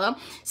transfer.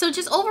 So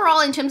just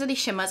overall, in terms of the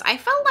shimmers, I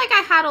felt like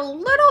I had a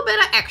little bit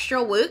of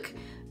extra work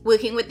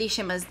working with these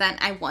shimmers than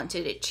I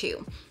wanted it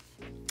to.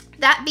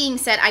 That being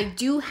said, I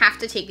do have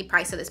to take the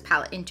price of this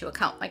palette into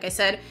account. Like I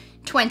said,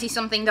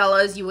 $20-something.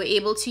 You were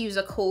able to use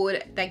a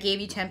code that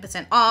gave you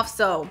 10% off.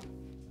 So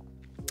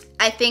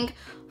I think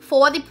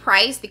for the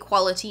price, the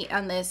quality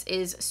on this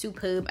is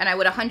superb, and I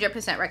would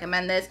 100%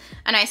 recommend this.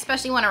 And I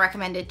especially want to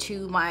recommend it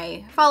to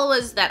my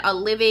followers that are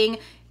living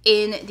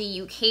in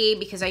the UK,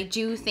 because I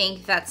do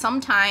think that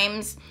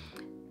sometimes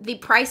the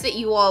price that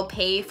you all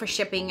pay for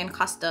shipping and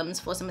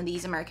customs for some of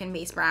these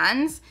American-based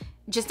brands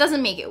just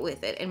doesn't make it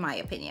worth it, in my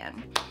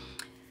opinion.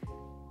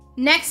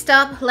 Next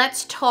up,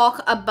 let's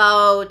talk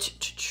about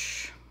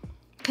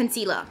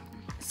concealer.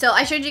 So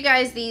I showed you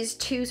guys these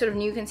 2 sort of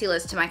new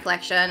concealers to my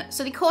collection.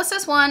 So the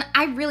Kosas one,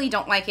 I really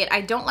don't like it.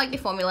 I don't like the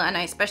formula, and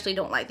I especially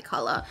don't like the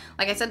color.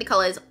 Like I said, the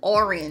color is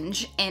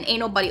orange, and ain't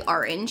nobody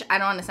orange. I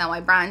don't understand why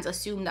brands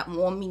assume that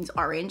warm means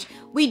orange.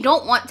 We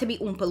don't want to be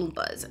Oompa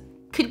Loompas.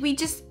 Could we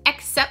just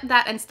accept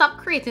that and stop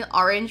creating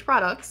orange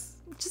products?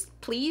 Just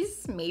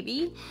please,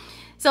 maybe.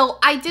 So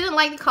I didn't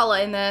like the color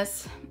in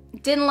this.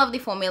 Didn't love the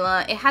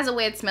formula. It has a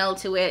weird smell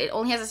to it. It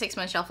only has a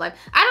 6-month shelf life.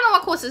 I don't know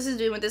what Kosas is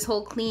doing with this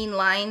whole clean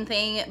line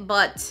thing,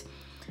 but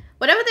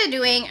whatever they're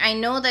doing, I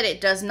know that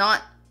it does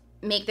not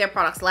make their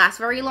products last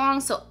very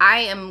long, so I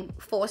am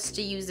forced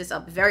to use this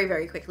up very,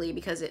 very quickly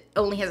because it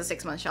only has a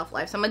 6-month shelf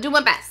life. So I'm gonna do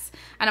my best,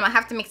 and I'm gonna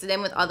have to mix it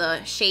in with other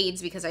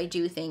shades because I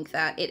do think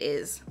that it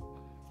is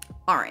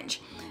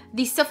orange.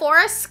 The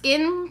Sephora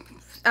Skin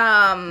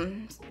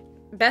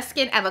Best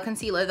Skin Ever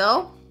Concealer,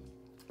 though,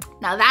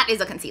 now that is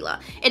a concealer.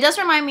 It does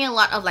remind me a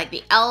lot of like the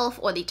e.l.f.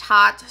 or the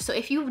Tarte. So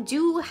if you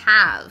do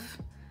have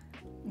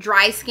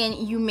dry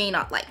skin, you may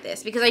not like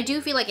this, because I do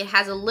feel like it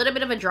has a little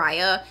bit of a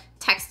drier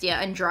texture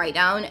and dry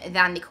down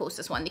than the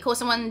Kosas one. The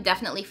Kosas one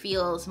definitely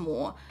feels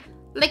more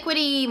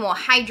liquidy, more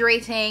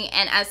hydrating,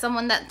 and as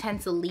someone that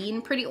tends to lean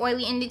pretty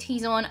oily in the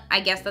T-zone, I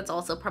guess that's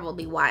also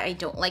probably why I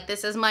don't like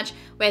this as much,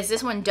 whereas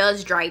this one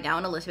does dry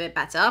down a little bit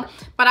better.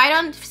 But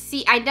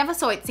I never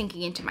saw it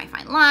sinking into my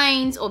fine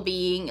lines or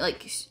being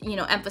like, you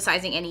know,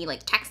 emphasizing any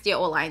like texture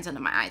or lines under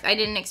my eyes. I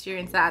didn't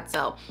experience that,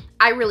 so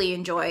I really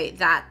enjoy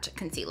that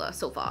concealer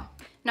so far.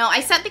 Now,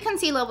 I set the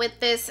concealer with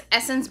this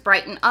Essence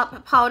Brighten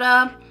Up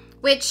powder,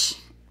 which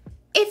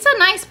it's a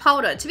nice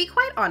powder, to be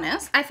quite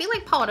honest. I feel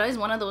like powder is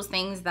one of those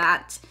things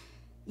that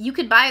you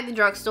could buy at the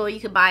drugstore,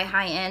 you could buy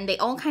high-end. They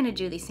all kind of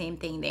do the same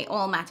thing. They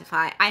all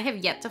mattify. I have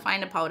yet to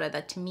find a powder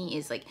that to me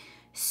is like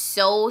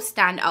so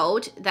stand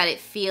out that it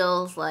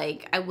feels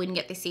like I wouldn't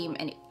get the same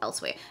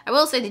elsewhere. I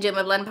will say the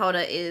Derma Blend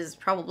powder is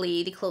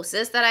probably the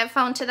closest that I've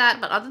found to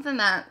that, but other than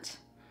that,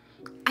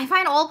 I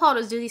find all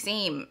powders do the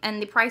same, and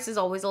the price is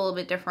always a little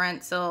bit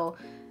different. So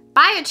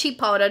buy a cheap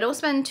powder. Don't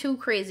spend too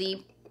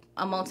crazy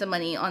amounts of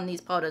money on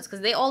these powders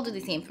because they all do the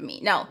same for me.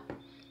 Now,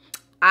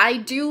 I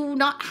do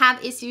not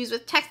have issues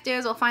with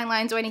textures or fine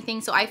lines or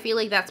anything, so I feel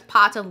like that's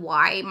part of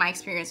why my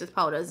experience with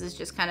powders is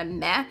just kind of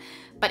meh.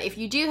 But if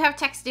you do have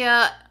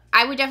texture,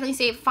 I would definitely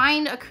say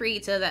find a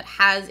creator that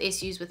has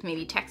issues with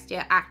maybe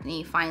texture,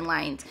 acne, fine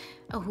lines,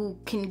 who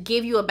can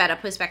give you a better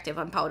perspective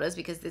on powders,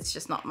 because it's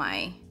just not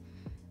my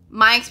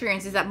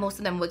experience is that most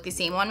of them work the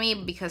same on me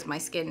because my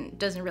skin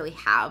doesn't really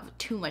have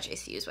too much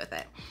issues with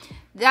it.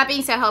 That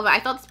being said, however, I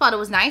thought this powder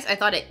was nice. I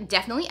thought it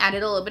definitely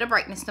added a little bit of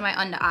brightness to my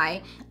under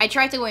eye. I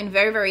tried to go in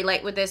very, very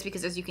light with this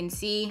because, as you can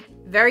see,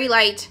 very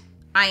light.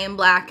 I am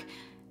black.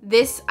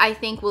 This, I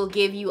think, will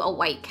give you a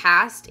white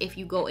cast if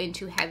you go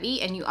into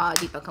heavy and you are a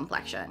deeper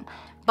complexion.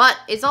 But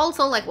it's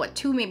also like, what,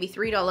 $2, maybe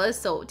 $3,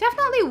 so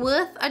definitely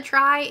worth a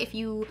try if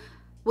you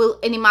will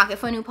in the market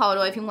for a new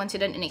powder, if you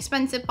wanted an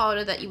inexpensive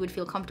powder that you would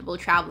feel comfortable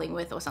traveling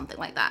with or something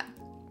like that.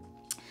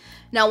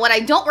 Now, what I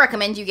don't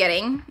recommend you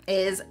getting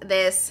is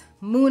this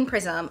Moon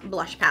Prism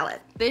blush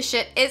palette. This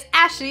shit is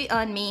ashy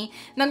on me.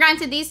 Now,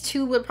 granted, these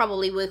 2 would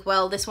probably work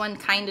well. This one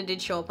kind of did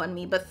show up on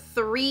me, but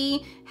 4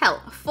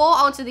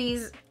 out of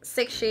these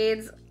 6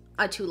 shades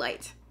are too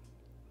light.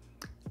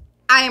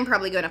 I am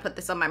probably going to put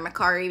this on my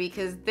Macari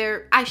because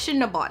I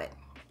shouldn't have bought it.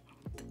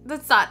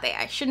 That's not there.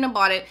 I shouldn't have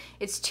bought it.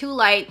 It's too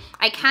light.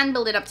 I can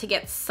build it up to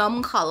get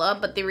some color,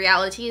 but the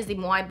reality is the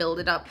more I build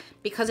it up,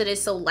 because it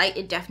is so light,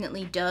 it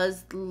definitely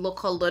does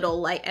look a little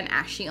light and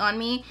ashy on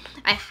me.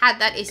 I had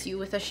that issue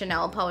with a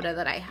Chanel powder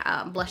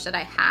that blush that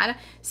I had.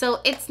 So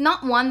it's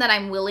not one that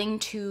I'm willing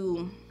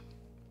to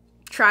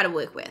try to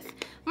work with.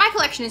 My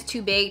collection is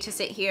too big to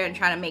sit here and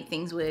try to make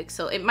things work,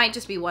 so it might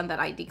just be one that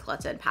I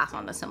declutter and pass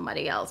on to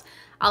somebody else.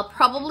 I'll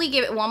probably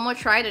give it one more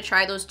try to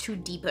try those 2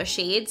 deeper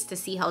shades to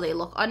see how they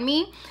look on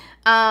me.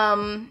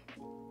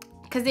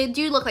 Because they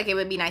do look like it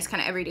would be nice kind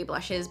of everyday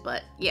blushes,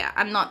 but yeah,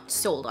 I'm not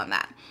sold on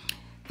that.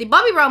 The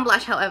Bobbi Brown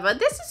blush, however,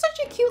 this is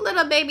such a cute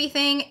little baby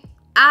thing.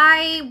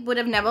 I would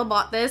have never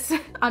bought this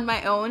on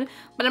my own,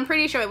 but I'm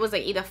pretty sure it was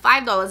like either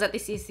 $5 at the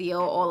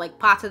CCO or like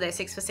part of their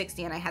 6 for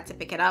 $60 and I had to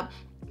pick it up.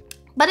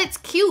 But it's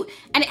cute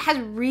and it has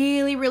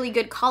really, really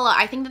good color.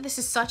 I think that this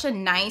is such a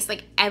nice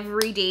like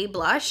everyday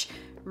blush.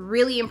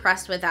 Really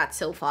impressed with that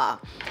so far.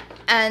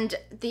 And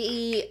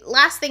the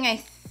last thing I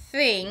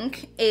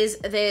think is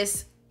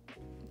this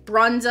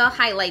bronzer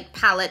highlight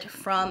palette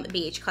from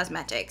BH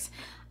Cosmetics.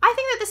 I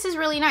think that this is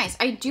really nice.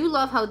 I do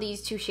love how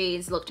these two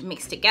shades looked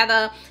mixed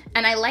together,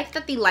 and I like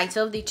that the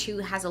lighter of the two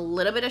has a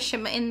little bit of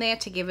shimmer in there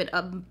to give it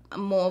a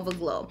more of a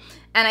glow.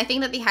 And I think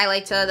that the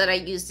highlighter that I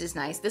used is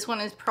nice. This one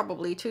is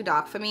probably too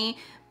dark for me,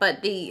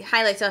 but the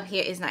highlighter up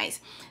here is nice.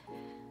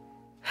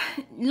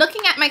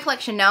 Looking at my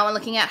collection now and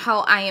looking at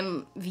how I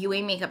am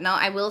viewing makeup now,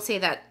 I will say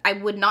that I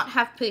would not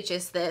have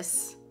purchased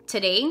this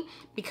today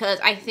because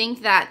I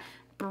think that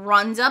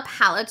bronzer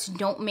palettes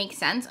don't make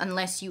sense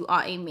unless you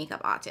are a makeup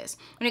artist.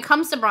 When it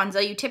comes to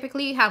bronzer, you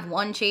typically have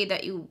one shade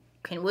that you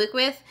can work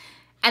with,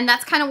 and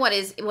that's kind of what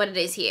it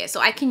is here. So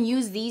I can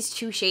use these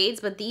two shades,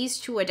 but these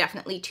two are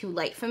definitely too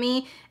light for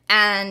me,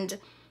 and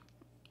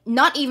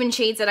not even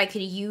shades that I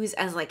could use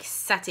as like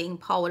setting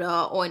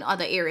powder or in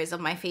other areas of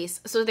my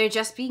face. So they're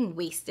just being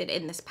wasted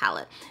in this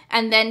palette.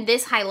 And then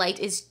this highlight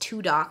is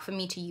too dark for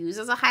me to use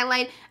as a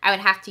highlight. I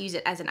would have to use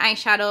it as an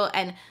eyeshadow,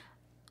 and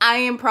I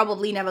am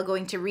probably never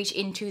going to reach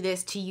into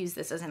this to use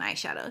this as an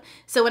eyeshadow.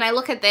 So when I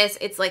look at this,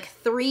 it's like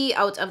 3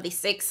 out of the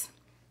 6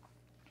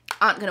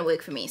 aren't gonna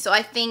work for me. So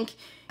I think,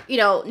 you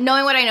know,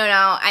 knowing what I know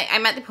now,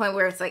 I'm at the point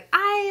where it's like,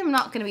 I am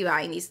not gonna be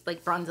buying these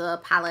like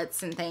bronzer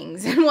palettes and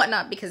things and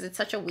whatnot because it's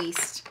such a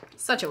waste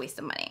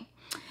of money.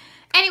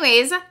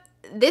 Anyways,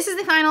 this is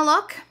the final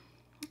look.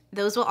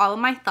 Those were all of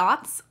my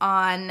thoughts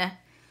on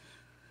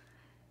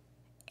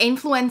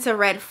influencer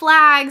red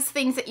flags,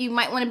 things that you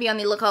might want to be on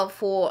the lookout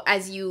for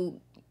as you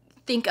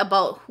think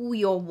about who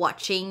you're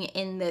watching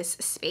in this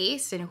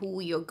space and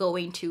who you're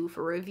going to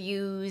for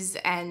reviews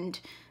and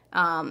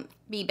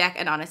feedback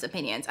and honest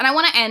opinions. And I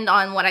want to end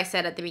on what I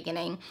said at the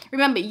beginning.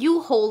 Remember,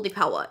 you hold the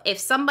power. If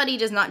somebody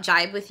does not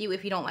jive with you,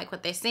 if you don't like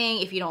what they're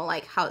saying, if you don't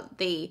like how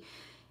they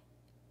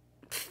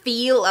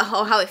feel or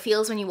how it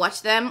feels when you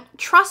watch them,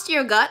 trust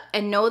your gut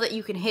and know that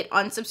you can hit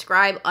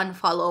unsubscribe,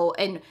 unfollow,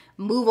 and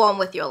move on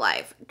with your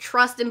life.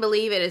 Trust and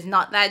believe it is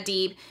not that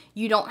deep.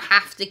 You don't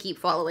have to keep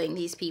following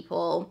these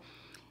people.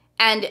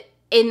 And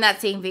in that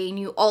same vein,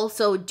 you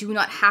also do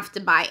not have to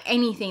buy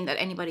anything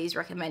that anybody is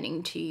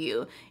recommending to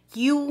you.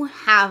 You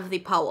have the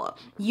power.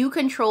 You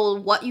control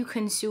what you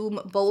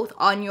consume both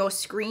on your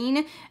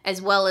screen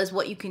as well as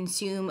what you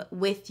consume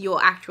with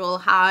your actual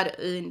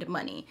hard-earned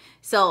money.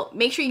 So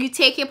make sure you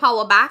take your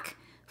power back.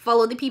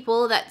 Follow the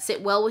people that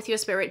sit well with your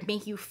spirit,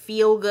 make you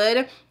feel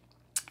good,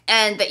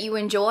 and that you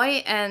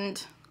enjoy,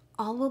 and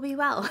all will be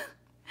well.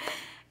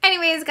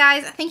 Anyways,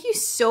 guys, thank you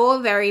so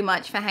very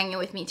much for hanging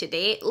with me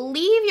today.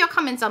 Leave your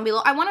comments down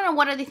below. I want to know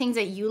what are the things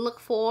that you look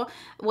for,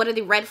 what are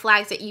the red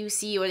flags that you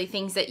see, or the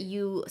things that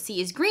you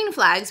see as green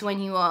flags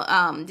when you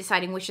are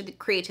deciding which of the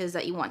creators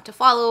that you want to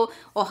follow,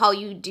 or how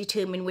you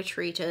determine which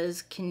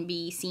creators can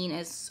be seen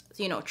as,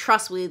 you know,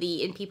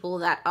 trustworthy in people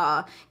that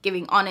are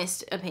giving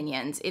honest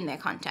opinions in their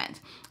content.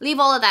 Leave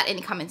all of that in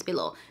the comments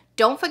below.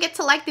 Don't forget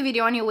to like the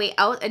video on your way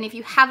out, and if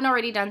you haven't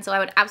already done so, I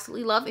would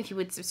absolutely love if you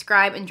would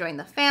subscribe and join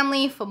the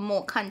family for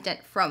more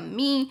content from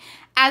me.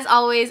 As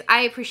always,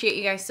 I appreciate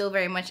you guys so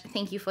very much.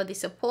 Thank you for the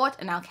support,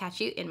 and I'll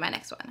catch you in my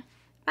next one.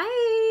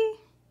 Bye!